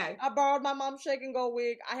wig? Okay. I borrowed my mom's shake and go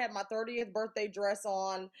wig. I had my 30th birthday dress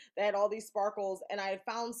on that had all these sparkles, and I had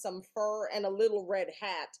found some fur and a little red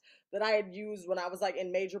hat that I had used when I was like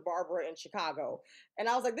in Major Barbara in Chicago. And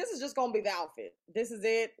I was like, this is just gonna be the outfit. This is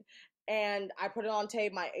it. And I put it on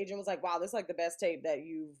tape. My agent was like, wow, this is like the best tape that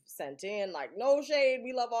you've sent in. Like, no shade,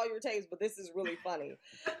 we love all your tapes, but this is really funny.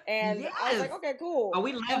 And I was like, okay, cool. Oh,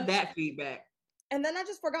 we love that feedback. And then I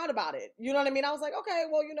just forgot about it. You know what I mean? I was like, okay,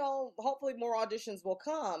 well, hopefully more auditions will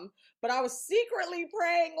come. But I was secretly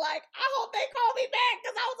praying, like, I hope they call me back,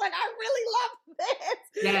 because I was like, I really love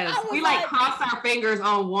this. Yes, we like cross our fingers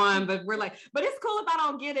on one, but we're like, but it's cool if I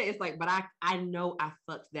don't get it. It's like, but I know I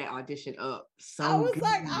fucked that audition up. So I was good.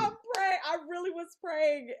 like, I'm praying. I really was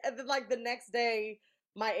praying. And then like the next day,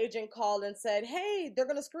 my agent called and said, hey, they're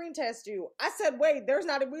gonna screen test you. I said, wait, we're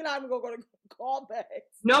not even gonna go to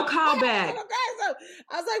callbacks. No callback. I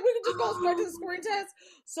was like, we can just go straight to the screen test.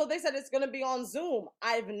 So they said it's gonna be on Zoom.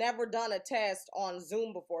 I've never done a test on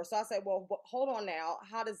Zoom before. So I said, well, hold on now.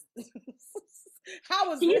 How is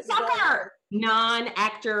Can you talk our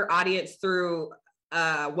non-actor audience through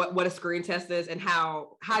what a screen test is, and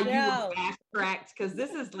how you were fast tracked? Because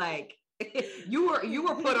this is like you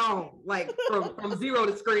were put on like from zero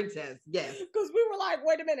to screen test. Yes, because we were like,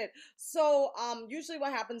 wait a minute. So usually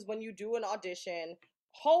what happens when you do an audition,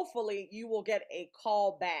 hopefully you will get a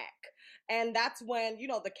call back, and that's when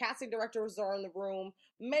the casting directors are in the room,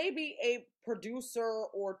 maybe a producer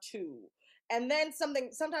or two. And then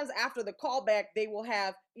sometimes after the callback, they will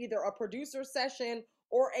have either a producer session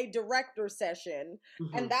or a director session.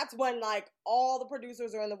 Mm-hmm. And that's when like all the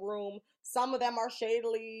producers are in the room. Some of them are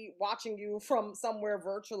shadily watching you from somewhere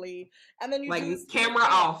virtually. And then you like do camera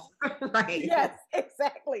off. Right. Yes,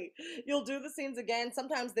 exactly. You'll do the scenes again.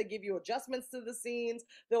 Sometimes they give you adjustments to the scenes.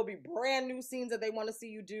 There'll be brand new scenes that they want to see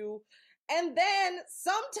you do. And then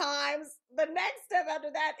sometimes the next step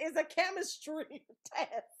after that is a chemistry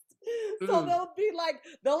test. So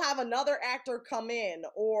they'll have another actor come in,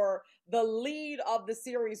 or the lead of the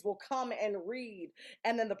series will come and read.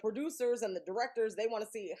 And then the producers and the directors, they want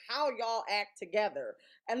to see how y'all act together.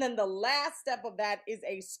 And then the last step of that is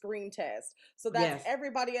a screen test. So that's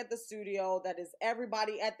everybody at the studio, that is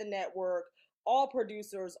everybody at the network, all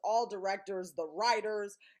producers, all directors, the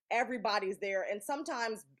writers, everybody's there. And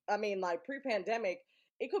sometimes, I mean, like pre-pandemic,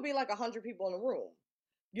 it could be like 100 people in a room.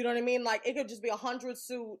 You know what I mean? Like it could just be 100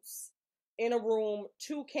 suits in a room,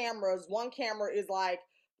 2 cameras. One camera is like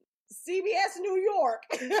CBS New York.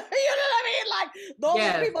 You know what I mean? Like those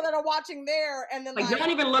are the people that are watching there, and then like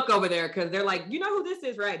don't even look over there, because they're like, you know who this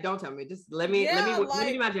is, right? Don't tell me. Just let me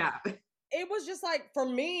do my job. It was just like, for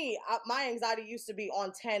me, my anxiety used to be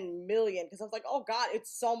on 10 million, because I was like, oh God,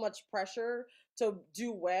 it's so much pressure to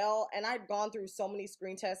do well. And I'd gone through so many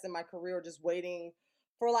screen tests in my career, just waiting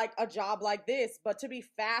for like a job like this, but to be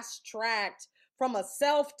fast tracked from a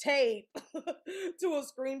self-tape to a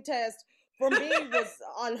screen test for me was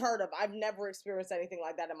unheard of. I've never experienced anything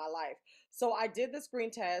like that in my life. So I did the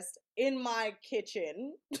screen test in my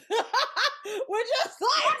kitchen, which is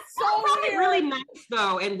like so weird. Really nice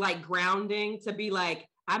though, and like grounding to be like,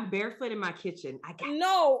 I'm barefoot in my kitchen. I got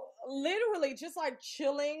no, literally just like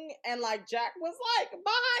chilling, and like Jack was like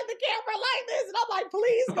behind the camera like this, and I'm like,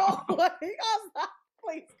 please go away. I was like,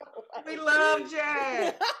 please go away. We love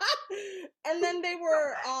Jack. And then they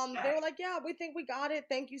were like, yeah, we think we got it.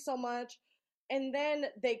 Thank you so much. And then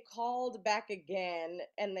they called back again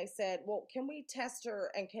and they said, well, can we test her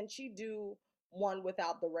and can she do one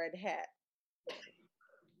without the red hat?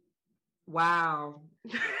 Wow.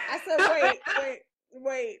 I said,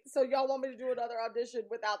 wait. So y'all want me to do another audition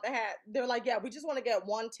without the hat? They're like, yeah, we just want to get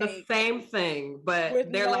one take. The same thing, but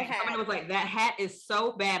they're no like, hat. someone was like, that hat is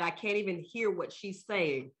so bad, I can't even hear what she's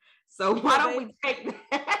saying. So why don't we take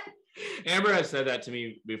that? Amber has said that to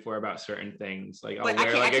me before about certain things, like I'll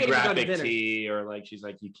wear like a graphic tee, or like she's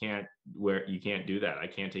like, you can't do that. I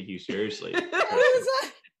can't take you seriously. I was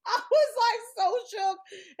like so shook,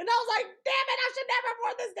 and I was like, damn it, I should never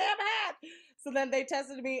wear this damn hat. So then they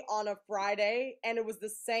tested me on a Friday, and it was the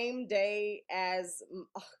same day as,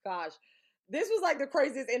 oh gosh, this was like the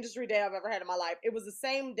craziest industry day I've ever had in my life. It was the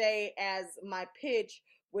same day as my pitch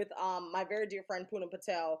with my very dear friend Poonam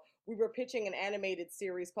Patel. We were pitching an animated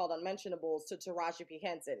series called Unmentionables to Taraji P.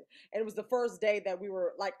 Henson. And it was the first day that we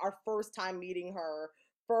were like our first time meeting her,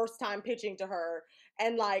 first time pitching to her.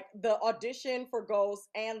 And like the audition for Ghost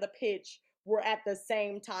and the pitch were at the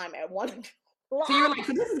same time at 1 o'clock. So you were like,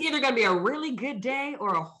 so this is either going to be a really good day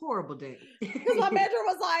or a horrible day. Because my mentor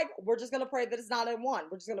was like, we're just going to pray that it's not at 1.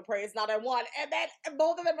 We're just going to pray it's not at 1. And then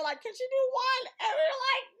both of them were like, can she do 1? And we were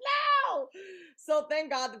like, no. So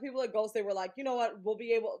thank God the people at Ghost, they were like, you know what? We'll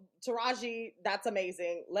be able, Taraji, that's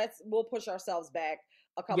amazing. We'll push ourselves back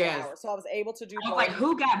a couple hours. So I was able to do both. Like,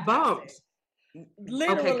 who got bumped?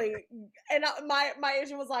 Literally. Okay. And my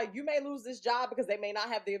agent was like, you may lose this job because they may not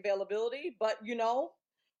have the availability, but you know,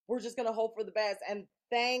 we're just going to hope for the best. And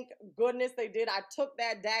thank goodness they did. I took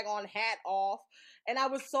that daggone hat off, and I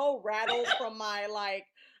was so rattled from my, like,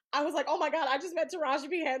 I was like, oh my God, I just met Taraji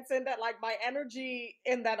P. Henson, that like my energy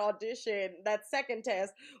in that audition, that second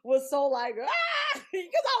test was so like, because I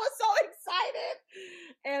was so excited.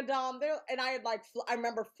 And I had like, I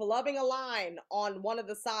remember flubbing a line on one of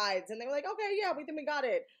the sides, and they were like, okay, yeah, we think we got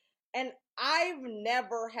it. And I've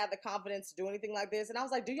never had the confidence to do anything like this. And I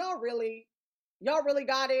was like, y'all really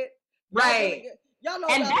got it? Right. Y'all know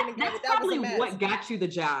and y'all didn't get it. That probably was a mess. What got you the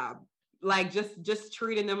job. Like just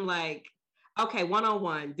treating them like, okay,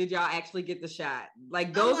 101, did y'all actually get the shot?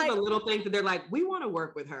 Like those are the little things that they're like, we want to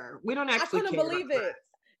work with her. We don't actually I couldn't believe it.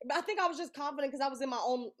 I think I was just confident because I was in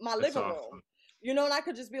my living room. You know, and I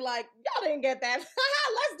could just be like, y'all didn't get that.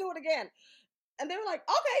 Let's do it again. And they were like,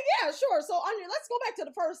 okay, yeah, sure. So Anya, let's go back to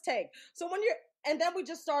the first take. So and then we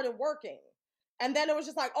just started working. And then it was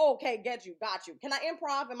just like, oh, okay, got you. Can I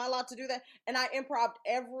improv? Am I allowed to do that? And I improv'd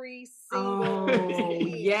every single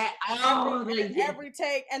every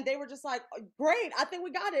take. And they were just like, great, I think we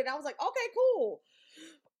got it. And I was like, okay, cool.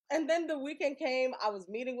 And then the weekend came. I was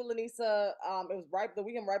meeting with Lanisa. It was the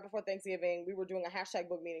weekend right before Thanksgiving. We were doing a hashtag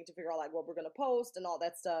book meeting to figure out like what we're gonna post and all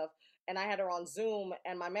that stuff. And I had her on Zoom,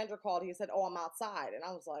 and my manager called. He said, "Oh, I'm outside," and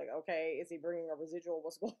I was like, "Okay, is he bringing a residual?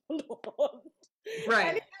 What's going on?" Right.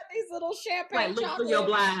 And he had these little champagne look chocolates. for your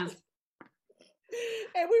blinds.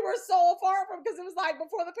 And we were so far from, because it was like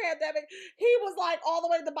before the pandemic. He was like all the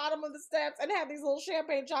way at the bottom of the steps and had these little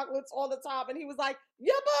champagne chocolates on the top, and he was like,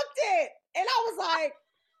 "You booked it," and I was like,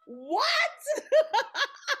 what?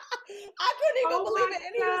 I couldn't even believe it.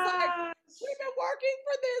 And he was like, we've been working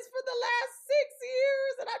for this for the last 6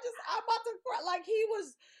 years. And I'm about to cry. Like, he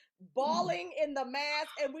was bawling in the mask,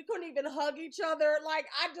 and we couldn't even hug each other. Like,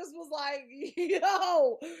 I just was like,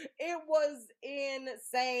 yo, it was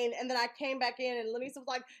insane. And then I came back in, and Lanisa was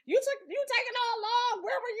like, you taking all along.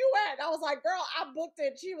 Where were you at? And I was like, girl, I booked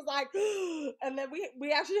it. She was like, and then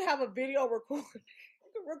we actually have a video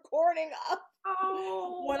recording up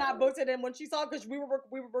when I booked it, and when she saw, because we were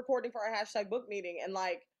recording for our hashtag book meeting, and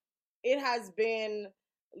like it has been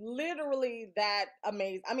literally that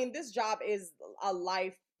amazing. I mean, this job is a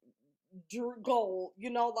life goal,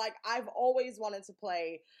 you know, like I've always wanted to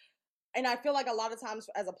play, and I feel like a lot of times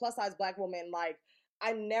as a plus size Black woman, like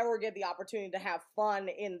I never get the opportunity to have fun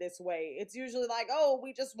in this way. It's usually like, oh,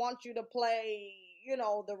 we just want you to play, you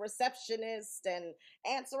know, the receptionist and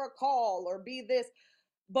answer a call or be this.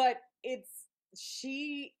 But it's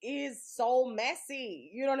she is so messy.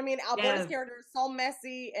 You know what I mean? Alberta's character is so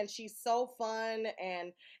messy, and she's so fun,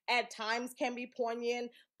 and at times can be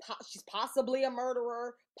poignant. She's possibly a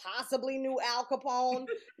murderer, possibly knew Al Capone.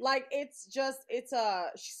 Like, she's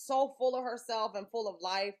so full of herself and full of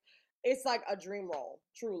life. It's like a dream role,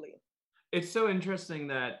 truly. It's so interesting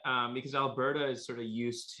that because Alberta is sort of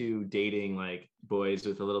used to dating like boys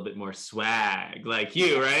with a little bit more swag, like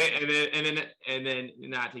you, right? And then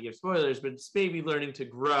not to give spoilers, but it's maybe learning to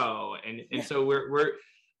grow, and so we're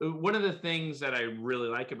one of the things that I really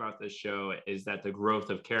like about this show is that the growth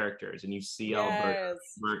of characters, and you see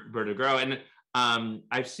Alberta grow, and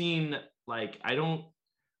I've seen like I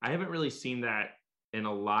haven't really seen that in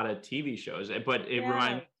a lot of TV shows, but it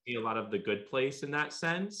reminds me a lot of The Good Place in that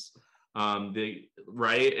sense. Which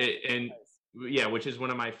is one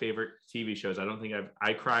of my favorite TV shows. I don't think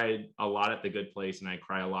I cried a lot at The Good Place, and I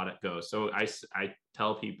cry a lot at Ghost. So I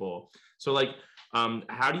tell people, so like,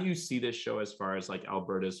 how do you see this show as far as like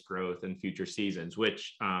Alberta's growth and future seasons,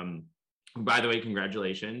 which by the way,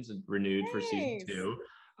 congratulations, renewed for season 2.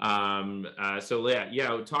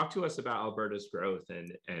 Talk to us about Alberta's growth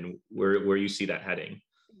and where you see that heading.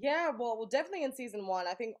 Yeah, well, definitely in season 1,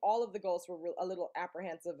 I think all of the ghosts were a little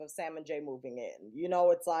apprehensive of Sam and Jay moving in. You know,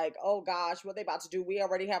 it's like, oh gosh, what they about to do? We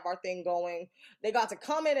already have our thing going. They got to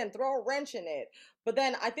come in and throw a wrench in it. But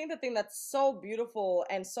then I think the thing that's so beautiful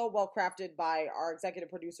and so well crafted by our executive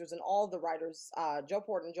producers and all the writers, Joe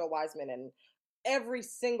Port and Joe Wiseman, and every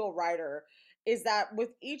single writer, is that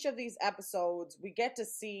with each of these episodes, we get to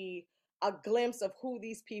see a glimpse of who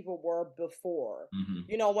these people were before,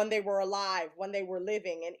 you know, when they were alive, when they were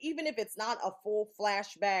living. And even if it's not a full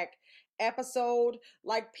flashback episode,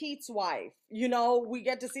 like Pete's wife, you know, we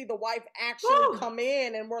get to see the wife actually come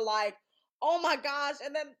in, and we're like, oh my gosh.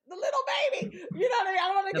 And then the little baby, you know what I mean? I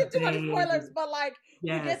don't want to get too much spoilers, but like, we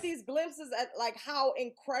get these glimpses at like how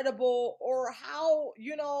incredible or how,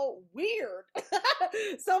 you know, weird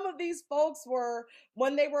some of these folks were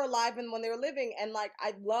when they were alive and when they were living. And like,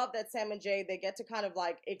 I love that Sam and Jay, they get to kind of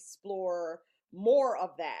like explore more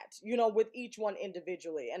of that, you know, with each one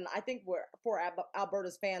individually. And I think for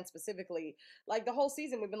Alberta's fans specifically, like the whole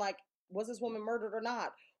season, we've been like, was this woman murdered or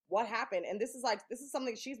not? What happened? And this is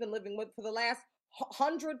something she's been living with for the last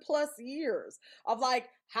 100+ years of like,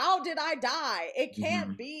 how did I die? It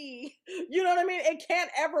can't be, you know what I mean? It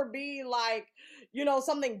can't ever be like, you know,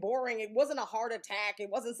 something boring. It wasn't a heart attack. It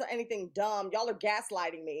wasn't anything dumb. Y'all are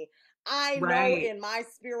gaslighting me. I know in my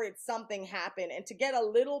spirit something happened. And to get a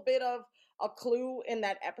little bit of a clue in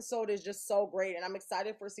that episode is just so great. And I'm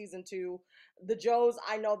excited for season 2. The Joes,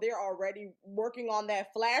 I know they're already working on that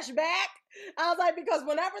flashback. I was like, because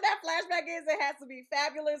whenever that flashback is, it has to be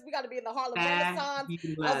fabulous. We got to be in the Harlem Renaissance.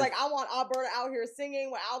 I was like, I want Alberta out here singing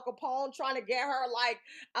with Al Capone, trying to get her. Like,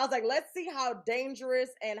 I was like, let's see how dangerous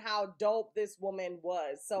and how dope this woman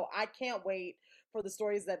was. So I can't wait for the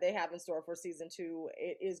stories that they have in store for season 2.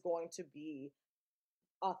 It is going to be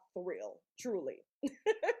a thrill, truly.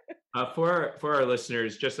 For our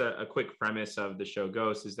listeners, just a quick premise of the show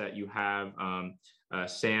Ghosts is that you have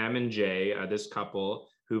Sam and Jay, this couple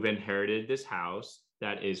who've inherited this house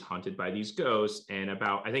that is haunted by these ghosts, and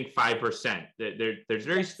about, I think, 5%. There's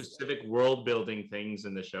very specific world building things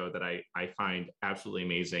in the show that I find absolutely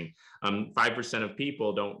amazing. 5% of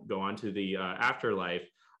people don't go on to the afterlife.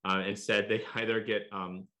 Instead, they either get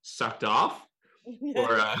sucked off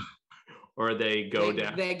or they go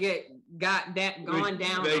down. They get gone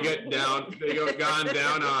down. They get down. They go gone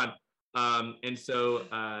down on. And so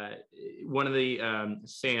one of the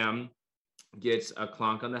Sam gets a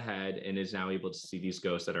clonk on the head and is now able to see these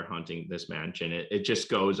ghosts that are haunting this mansion. It just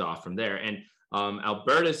goes off from there. And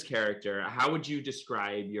Alberta's character, how would you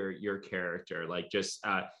describe your character? Like just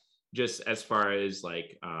as far as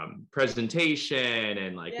like presentation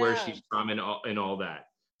and like where she's from and all that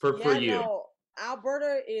for you. No.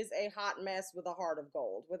 Alberta is a hot mess with a heart of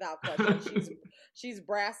gold, without question. She's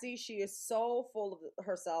brassy. She is so full of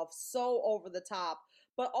herself, so over the top,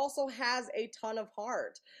 but also has a ton of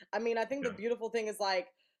heart. I mean, I think the beautiful thing is like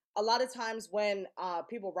a lot of times when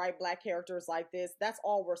people write Black characters like this, that's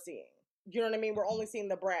all we're seeing. You know what I mean? We're only seeing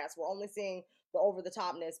the brass. We're only seeing the over the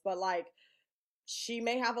topness. But like, she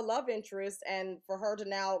may have a love interest, and for her to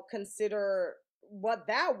now consider what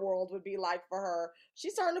that world would be like for her,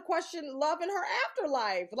 she's starting to question love in her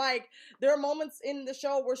afterlife. Like, there are moments in the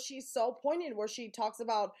show where she's so poignant, where she talks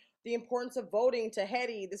about the importance of voting to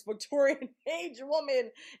Hetty, this Victorian age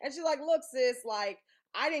woman, and she's like, look sis, like,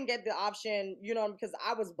 I didn't get the option, you know, because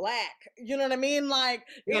I was Black. You know what I mean? Like,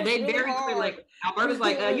 yeah, they really very clear. Like Alberta's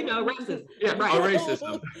like, you know, racist. Yeah, right.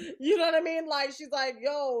 racism. You know what I mean? Like, she's like,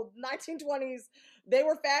 yo, 1920s, they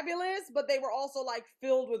were fabulous, but they were also like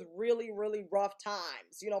filled with really, really rough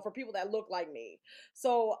times, you know, for people that look like me.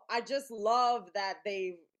 So I just love that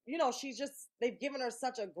they've, you know, they've given her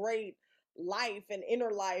such a great life and inner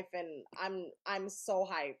life, and I'm so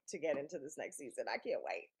hyped to get into this next season. I can't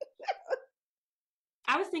wait.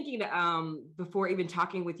 I was thinking before even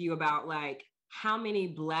talking with you about like how many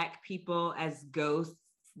Black people as ghosts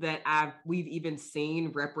that we've even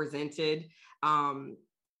seen represented,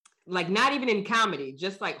 like not even in comedy,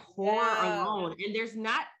 just like horror alone. And there's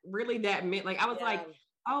not really that many. Like I was like,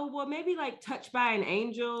 oh well, maybe like Touched by an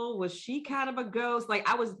Angel, was she kind of a ghost? Like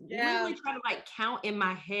I was literally trying to like count in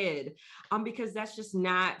my head, because that's just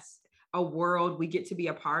not a world we get to be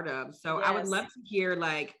a part of. So I would love to hear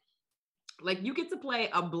like you get to play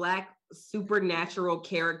a Black supernatural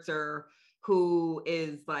character who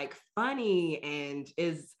is like funny and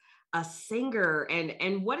is a singer,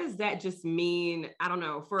 and what does that just mean? I don't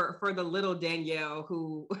know, for the little Danielle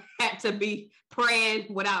who had to be praying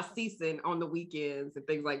without ceasing on the weekends and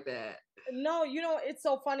things like that. No, you know, it's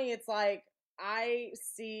so funny. It's like I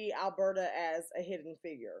see Alberta as a hidden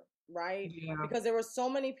figure, right? Yeah. Because there were so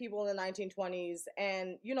many people in the 1920s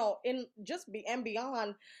and, you know, and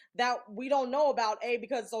beyond that we don't know about,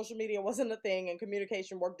 because social media wasn't a thing and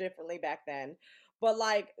communication worked differently back then. But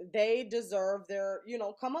like they deserve their, you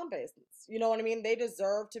know, comeuppance. You know what I mean? They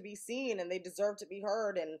deserve to be seen and they deserve to be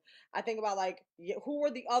heard. And I think about like, who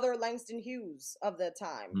were the other Langston Hughes of the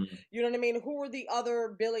time? Mm-hmm. You know what I mean? Who were the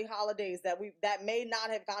other Billie Holidays that may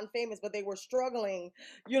not have gotten famous, but they were struggling,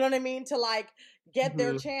 you know what I mean, to like get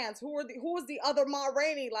their chance? Who was the other Ma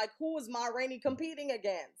Rainey? Like, who was Ma Rainey competing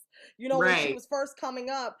against? You know, when she was first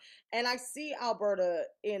coming up. And I see Alberta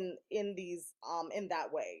in these in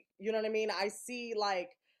that way. You know what I mean? I see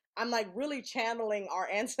like I'm like really channeling our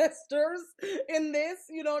ancestors in this,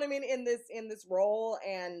 you know what I mean, in this role,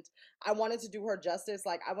 and I wanted to do her justice.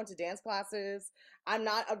 Like I went to dance classes. I'm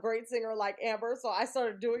not a great singer like Amber, so I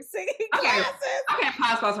started doing singing classes. Okay,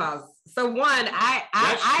 pause. So one,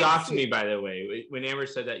 that shocked me, by the way, when Amber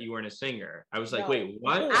said that you weren't a singer. I was like, wait,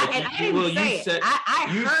 what? I didn't say it. I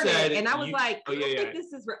heard it, and I was like, I think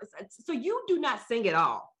this is so you do not sing at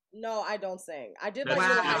all. No, I don't sing. I did like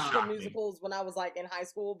little high school musicals when I was like in high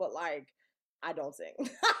school, but like I don't sing.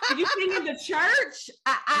 Did you sing in the church?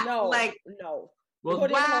 No. Well,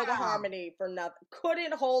 couldn't hold a harmony for nothing.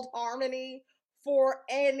 Couldn't hold harmony for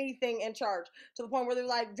anything in church, to the point where they're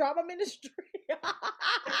like drama ministry. So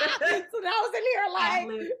I was in here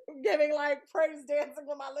like giving like praise dancing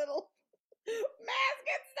with my little mask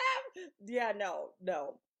and stuff. Yeah, no.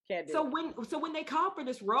 Can't do it. So when they called for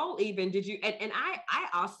this role, even did you? And I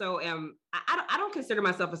also am. I don't consider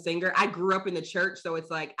myself a singer. I grew up in the church, so it's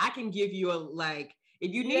like I can give you a like.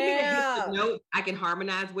 If you need me to hit the note, I can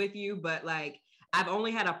harmonize with you. But like I've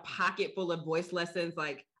only had a pocket full of voice lessons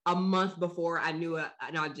like a month before I knew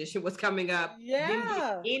an audition was coming up. Didn't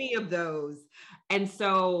get any of those, and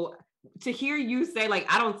so to hear you say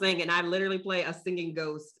like I don't sing, and I literally play a singing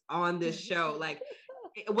ghost on this show, like.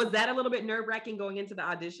 Was that a little bit nerve-wracking going into the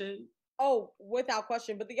audition? Oh, without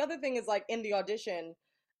question. But the other thing is like in the audition,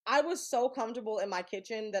 I was so comfortable in my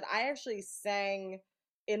kitchen that I actually sang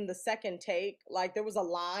in the second take. Like there was a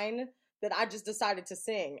line that I just decided to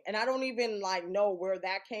sing, and I don't even like know where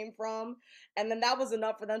that came from. And then that was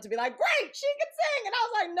enough for them to be like, great, she can sing. And I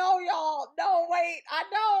was like, no, y'all, no, wait, I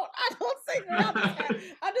don't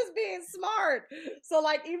sing. I'm just being smart. So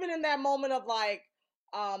like even in that moment of like,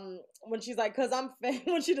 when she's like,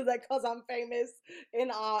 when she does that, cause I'm famous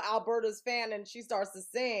in Alberta's fan, and she starts to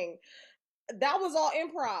sing, that was all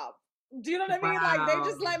improv. Do you know what I mean? Like they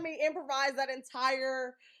just let me improvise that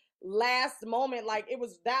entire last moment. Like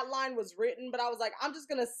that line was written, but I was like, I'm just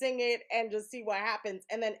gonna sing it and just see what happens.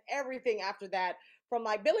 And then everything after that, from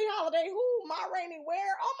like Billie Holiday, who, Ma Rainey,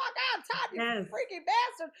 where, oh my God, Todd, you freaking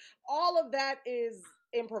bastard. All of that is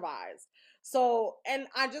improvised. So, and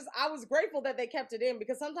I was grateful that they kept it in,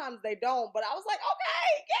 because sometimes they don't, but I was like,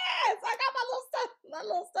 okay, yes, I got my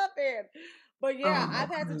little stuff in. But yeah, I've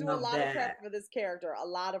had to do a lot of prep for this character, a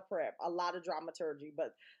lot of prep, a lot of dramaturgy.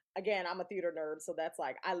 But again, I'm a theater nerd, so that's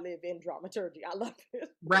like, I live in dramaturgy. I love it.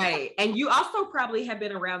 Right. And you also probably have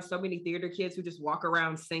been around so many theater kids who just walk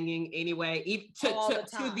around singing anyway,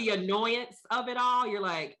 to the annoyance of it all. You're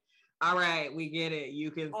like, all right, we get it. You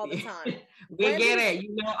can all the time. Get it.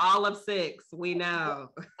 You know all of 6. We know.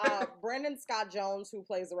 Brandon Scott Jones, who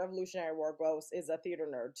plays the Revolutionary War Ghost, is a theater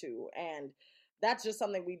nerd too. And that's just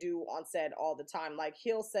something we do on set all the time. Like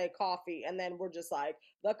he'll say coffee, and then we're just like,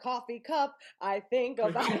 the coffee cup, I think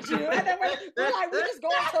about you. And then we're like, we just go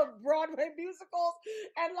to Broadway musicals,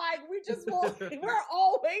 and like we're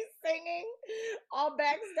always singing on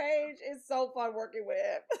backstage. It's so fun working with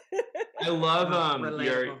him. I love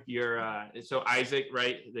your so Isaac,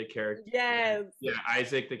 right? The character. Yes. Yeah,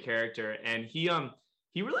 Isaac, the character, and he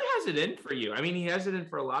really has it in for you. I mean, he has it in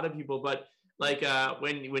for a lot of people, but like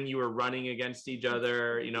when you were running against each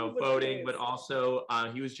other, you know, voting, but also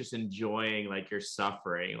he was just enjoying like your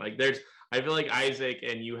suffering. Like I feel like Isaac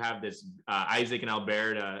and you have this Isaac and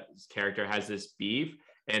Alberta's character has this beef,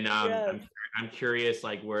 and I'm curious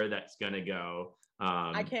like where that's gonna go.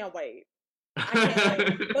 I can't wait.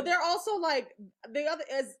 But they're also like the other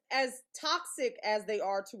as toxic as they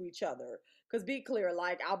are to each other. Because be clear,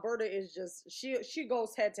 like Alberta is just she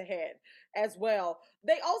goes head to head as well.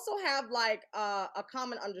 They also have like a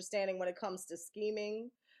common understanding when it comes to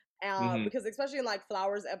scheming. Because especially in like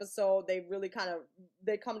Flowers episode, they really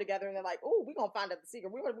they come together and they're like, oh, we're gonna find out the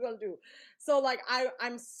secret. What are we gonna do? So like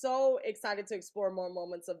I'm so excited to explore more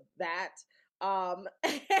moments of that.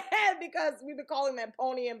 Because we've been calling that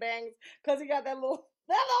Pony and Bangs because he got that little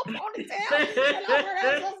ponytail and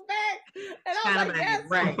Alberta's bag. And I was like, yes,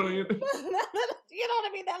 right. You know what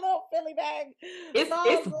I mean? That little Philly bag.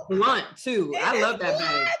 It's blunt too. I love that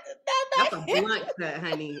bag. That's a blunt cut,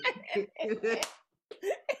 honey.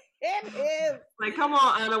 It is. Like, come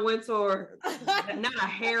on, Anna Wintour. Not a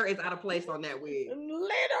hair is out of place on that wig.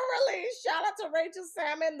 Literally. Shout out to Rachel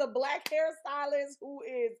Salmon, the black hairstylist who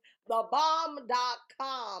is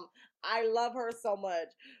thebomb.com. I love her so much.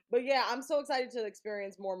 But yeah, I'm so excited to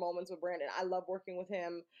experience more moments with Brandon. I love working with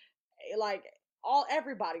him. Like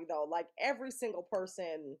everybody though, like every single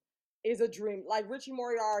person is a dream. Like Richie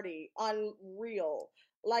Moriarty, unreal.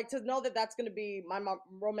 Like to know that that's going to be my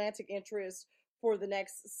romantic interest for the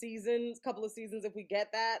next couple of seasons, if we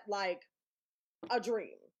get that, like a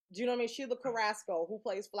dream. Do you know what I mean? Sheila Carrasco, who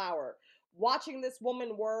plays Flower, watching this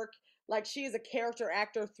woman work, like she is a character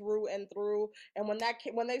actor through and through. And when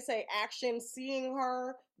they say action, seeing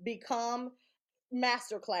her become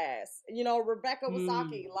masterclass. You know, Rebecca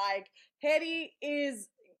Wasaki, like Hetty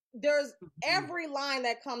there's every line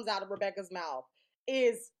that comes out of Rebecca's mouth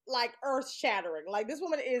is like earth shattering. Like this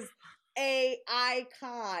woman is a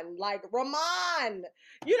icon, like Ramon,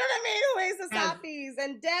 you know what I mean, who is the Safis,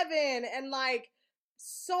 and Devin, and like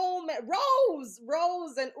so many, Rose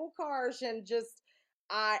and Ukarsh, and just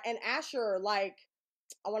and Asher. Like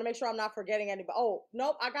I want to make sure I'm not forgetting anybody. Oh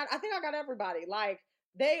nope, I think I got everybody. Like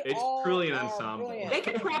it's all truly an ensemble. Brilliant. They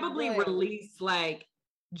could probably release like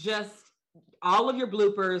just all of your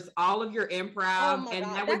bloopers, all of your improv, and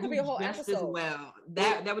that would do just as well.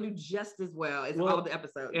 That would do just as well as all of the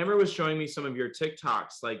episodes. Amber was showing me some of your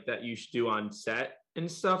TikToks like that you should do on set and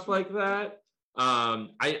stuff like that.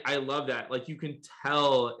 I love that. Like you can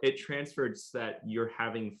tell it transfers that you're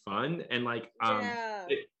having fun, and like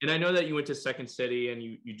and I know that you went to Second City and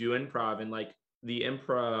you do improv, and like the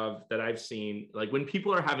improv that I've seen, like when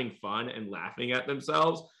people are having fun and laughing at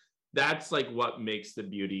themselves, that's like what makes the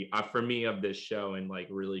beauty for me of this show, and like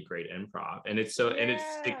really great improv, and it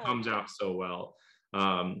comes out so well.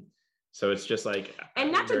 So it's just like,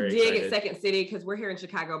 and not to dig at Second City because we're here in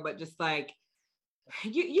Chicago, but just like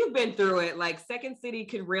you've been through it. Like Second City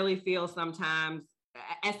could really feel sometimes,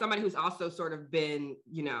 as somebody who's also sort of been,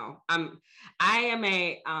 you know, I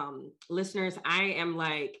am listeners, I am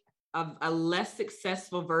like a less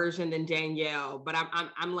successful version than Danielle, but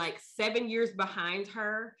I'm like 7 years behind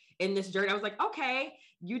her in this journey. I was like, okay,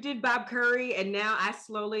 you did Bob Curry, and now I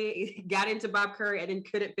slowly got into Bob Curry and then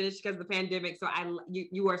couldn't finish because of the pandemic. So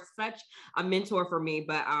you are such a mentor for me,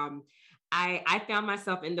 but I found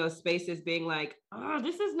myself in those spaces being like, oh,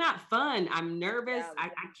 this is not fun. I'm nervous.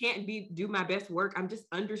 I can't do my best work. I'm just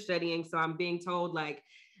understudying. So I'm being told like,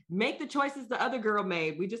 make the choices the other girl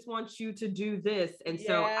made. We just want you to do this. And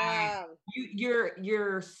so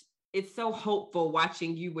it's so hopeful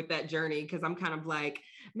watching you with that journey, because I'm kind of like,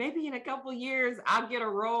 maybe in a couple years, I'll get a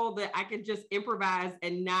role that I could just improvise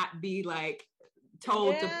and not be like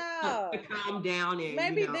told to calm down. And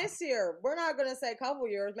maybe this year, we're not going to say a couple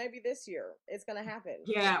years, maybe this year it's going to happen.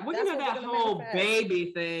 Yeah, well, you know, that whole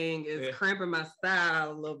baby thing is cramping my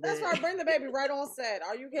style a little bit. That's why I bring the baby right on set.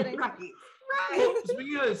 Are you kidding? Right. Well,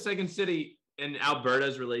 speaking of Second City and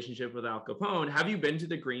Alberta's relationship with Al Capone, have you been to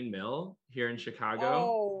the Green Mill here in Chicago?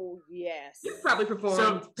 Oh, yes. You've probably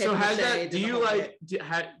performed. So has that, do you like,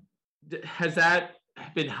 has that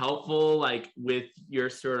been helpful, like with your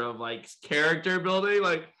sort of like character building?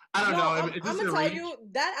 Like, I don't know. I'm gonna tell you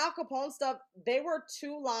that Al Capone stuff, they were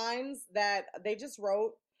 2 lines that they just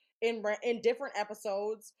wrote, in different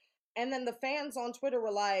episodes. And then the fans on Twitter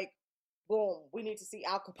were like, boom, we need to see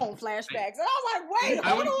Al Capone flashbacks. And I was like, wait,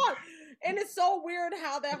 hold on. And it's so weird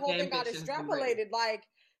how that whole thing got extrapolated. Like,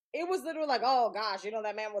 it was literally like, oh gosh,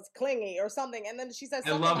 that man was clingy or something. And then she said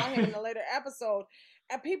something about him in a later episode.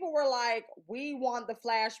 And people were like, we want the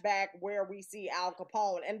flashback where we see Al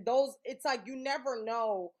Capone. And it's like, you never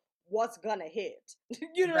know what's gonna hit.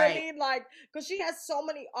 You know what I mean? Like, because she has so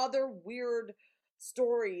many other weird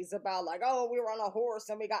stories about like, oh, we were on a horse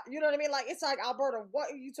and we got, you know what I mean? Like, it's like, Alberta,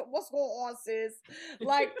 what's going on, sis?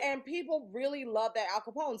 Like, and people really love that Al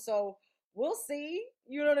Capone. So we'll see.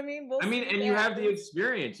 You know what I mean? And you have the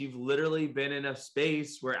experience. You've literally been in a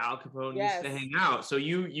space where Al Capone used to hang out. So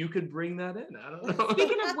you could bring that in. I don't know.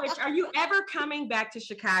 Speaking of which, are you ever coming back to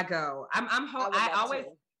Chicago? I'm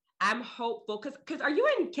hopeful because are you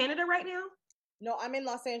in Canada right now? No, I'm in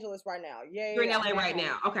Los Angeles right now. Yeah, you're in LA right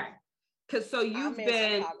now. Okay, because so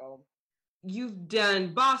you've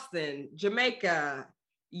done Boston, Jamaica,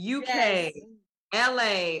 UK. Yes.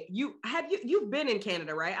 LA, you've been in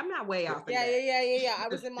Canada, right? I'm not way off. Yeah. I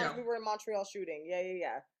was we were in Montreal shooting.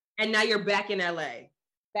 Yeah. And now you're back in LA.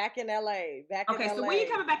 Okay, so when are you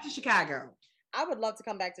coming back to Chicago? I would love to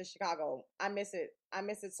come back to Chicago. I miss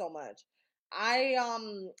it so much. I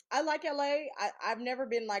like LA. I've never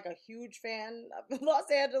been like a huge fan of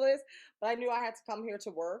Los Angeles, but I knew I had to come here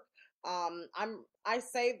to work. I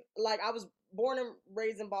say like I was born and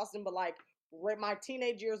raised in Boston, but like my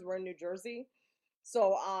teenage years were in New Jersey.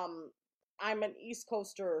 So I'm an East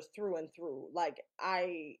Coaster through and through. Like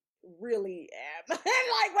I really am. And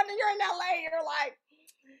like when you're in LA, you're like,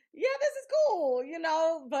 yeah, this is cool,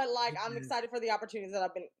 But like I'm excited for the opportunities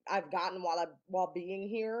that I've gotten while being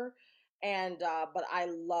here. And but I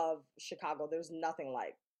love Chicago. There's nothing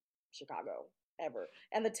like Chicago ever.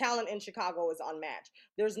 And the talent in Chicago is unmatched.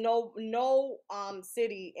 There's no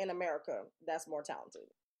city in America that's more talented,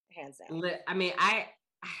 hands down. I mean,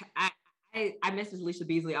 I message Alicia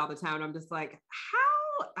Beasley all the time. I'm just like,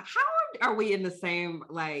 how are we in the same,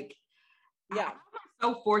 like, I'm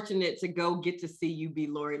so fortunate to go get to see you be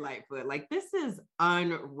Lori Lightfoot. Like, this is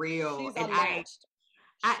unreal. She's unmatched.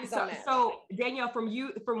 So Danielle,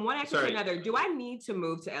 from one actor to another, do I need to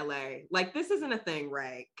move to LA? Like, this isn't a thing,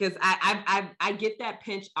 right? Because I get that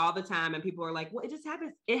pinch all the time and people are like, well, it just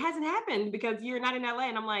happens. It hasn't happened because you're not in LA.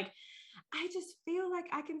 And I'm like, I just feel like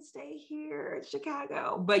I can stay here in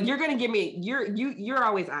Chicago, but you're going to give me, you're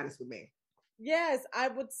always honest with me. Yes, I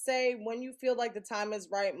would say when you feel like the time is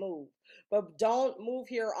right, move, but don't move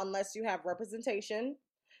here unless you have representation.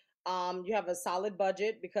 You have a solid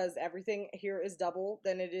budget because everything here is double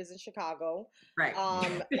than it is in Chicago. Right.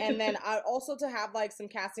 And then I also to have like some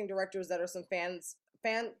casting directors that are some fans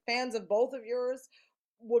of both of yours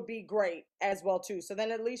would be great as well too. So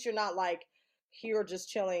then at least you're not like here just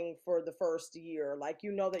chilling for the first year. Like,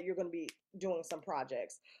 that you're going to be doing some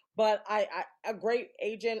projects. But a great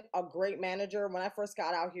agent, a great manager. When I first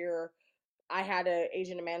got out here, I had an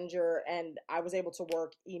agent and manager and I was able to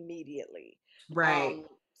work immediately. Right.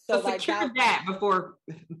 So like secure that before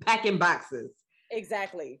packing boxes.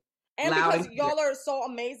 Exactly. And because y'all are so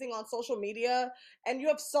amazing on social media and you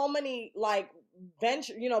have so many like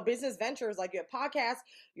business ventures, like you have podcasts,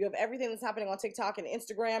 you have everything that's happening on TikTok and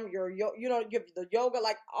Instagram, you have the yoga,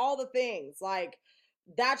 like all the things, like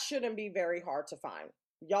that shouldn't be very hard to find.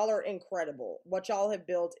 Y'all are incredible. What y'all have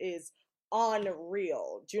built is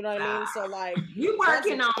unreal. Do you know what I mean? So like you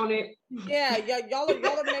working on it. Yeah, y'all are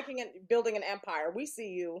building an empire. We see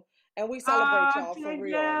you and we celebrate y'all for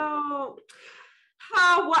real.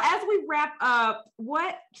 Well, as we wrap up,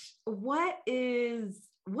 what's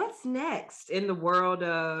next in the world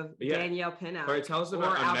of Danielle Pinnock? Or tell us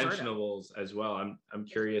about Unmentionables as well. I'm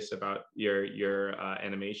curious about your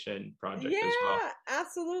animation project as well. Yeah,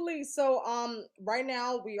 absolutely. So right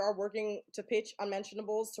now we are working to pitch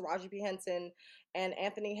Unmentionables to Raji P. Henson and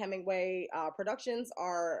Anthony Hemingway Productions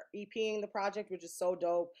are EPing the project, which is so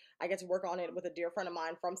dope. I get to work on it with a dear friend of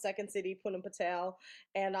mine from Second City, Poonam Patel.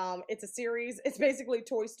 And it's a series. It's basically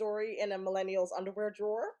Toy Story in a millennial's underwear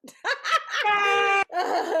drawer.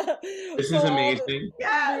 This is amazing. We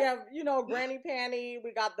have, Granny Panty.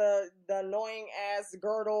 We got the annoying ass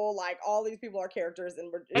girdle. Like all these people are characters,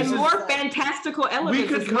 and more fantastical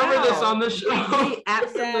elements. We could cover this on the show. We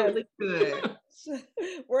absolutely could.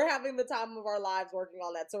 We're having the time of our lives working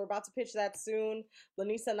on that. So we're about to pitch that soon.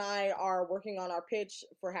 Lanisa and I are working on our pitch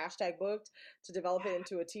for #booked to develop it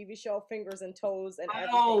into a TV show, Fingers and Toes and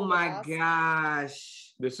everything. Oh my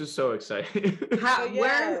gosh. This is so exciting.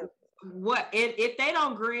 What if they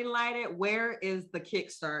don't green light it? Where is the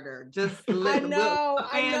Kickstarter? Just I know.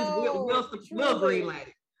 We'll green light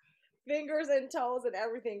it. fingers and toes and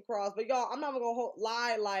everything crossed. But y'all, I'm not gonna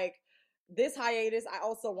lie. Like this hiatus, I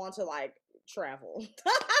also want to like travel.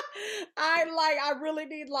 I really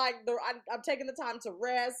need like I'm taking the time to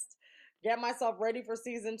rest, get myself ready for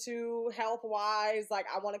season 2, health wise. Like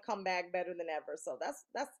I want to come back better than ever. So that's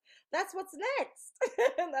what's next.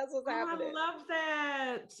 That's what's happening. I love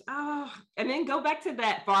that. Oh, and then go back to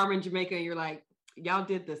that farm in Jamaica. And you're like, y'all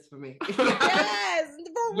did this for me. Yes,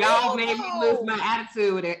 for real, y'all made me lose my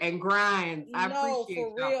attitude and grind. I appreciate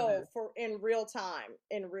for real, in real time.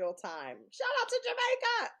 Shout out to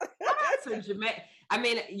Jamaica. Shout out to Jamaica. I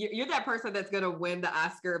mean, you're that person that's gonna win the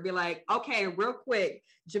Oscar. Be like, okay, real quick,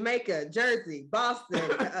 Jamaica, Jersey, Boston,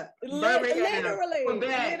 Birmingham,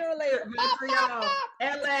 Quebec, Montreal,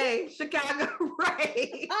 LA, Chicago,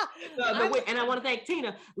 right? And I want to thank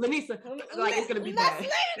Tina, Lanisa. Like it's gonna be bad.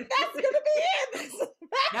 That's gonna be it.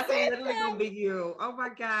 That's literally gonna be you. Oh my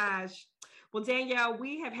gosh. Well, Danielle,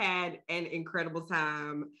 we have had an incredible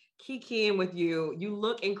time kikiing with you. You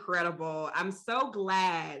look incredible. I'm so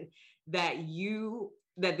glad that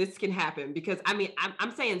this can happen, because I mean,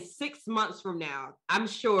 I'm saying 6 months from now, I'm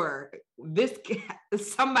sure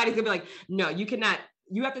somebody's gonna be like, no, you cannot.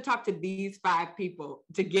 You have to talk to these 5 people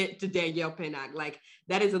to get to Danielle Pinnock. Like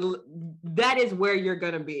that is where you're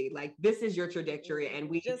gonna be. Like this is your trajectory, and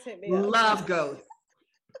we just love Ghosts.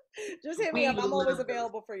 Just hit me up. I'm always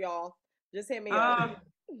available for y'all. Just hit me up.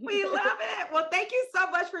 We love it. Well, thank you so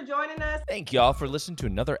much for joining us. Thank y'all for listening to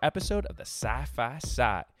another episode of the Sci-Fi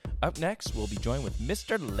Side. Up next, we'll be joined with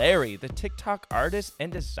Mr. Larry, the TikTok artist and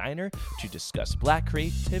designer, to discuss Black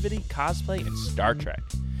creativity, cosplay, and Star Trek.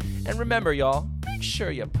 And remember, y'all, make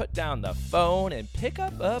sure you put down the phone and pick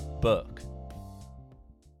up a book.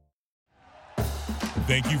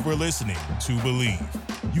 Thank you for listening to Believe.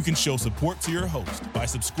 You can show support to your host by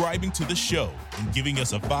subscribing to the show and giving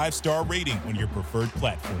us a 5-star rating on your preferred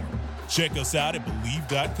platform. Check us out at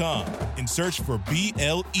Believe.com and search for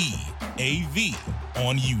BLEAV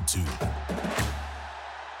on YouTube.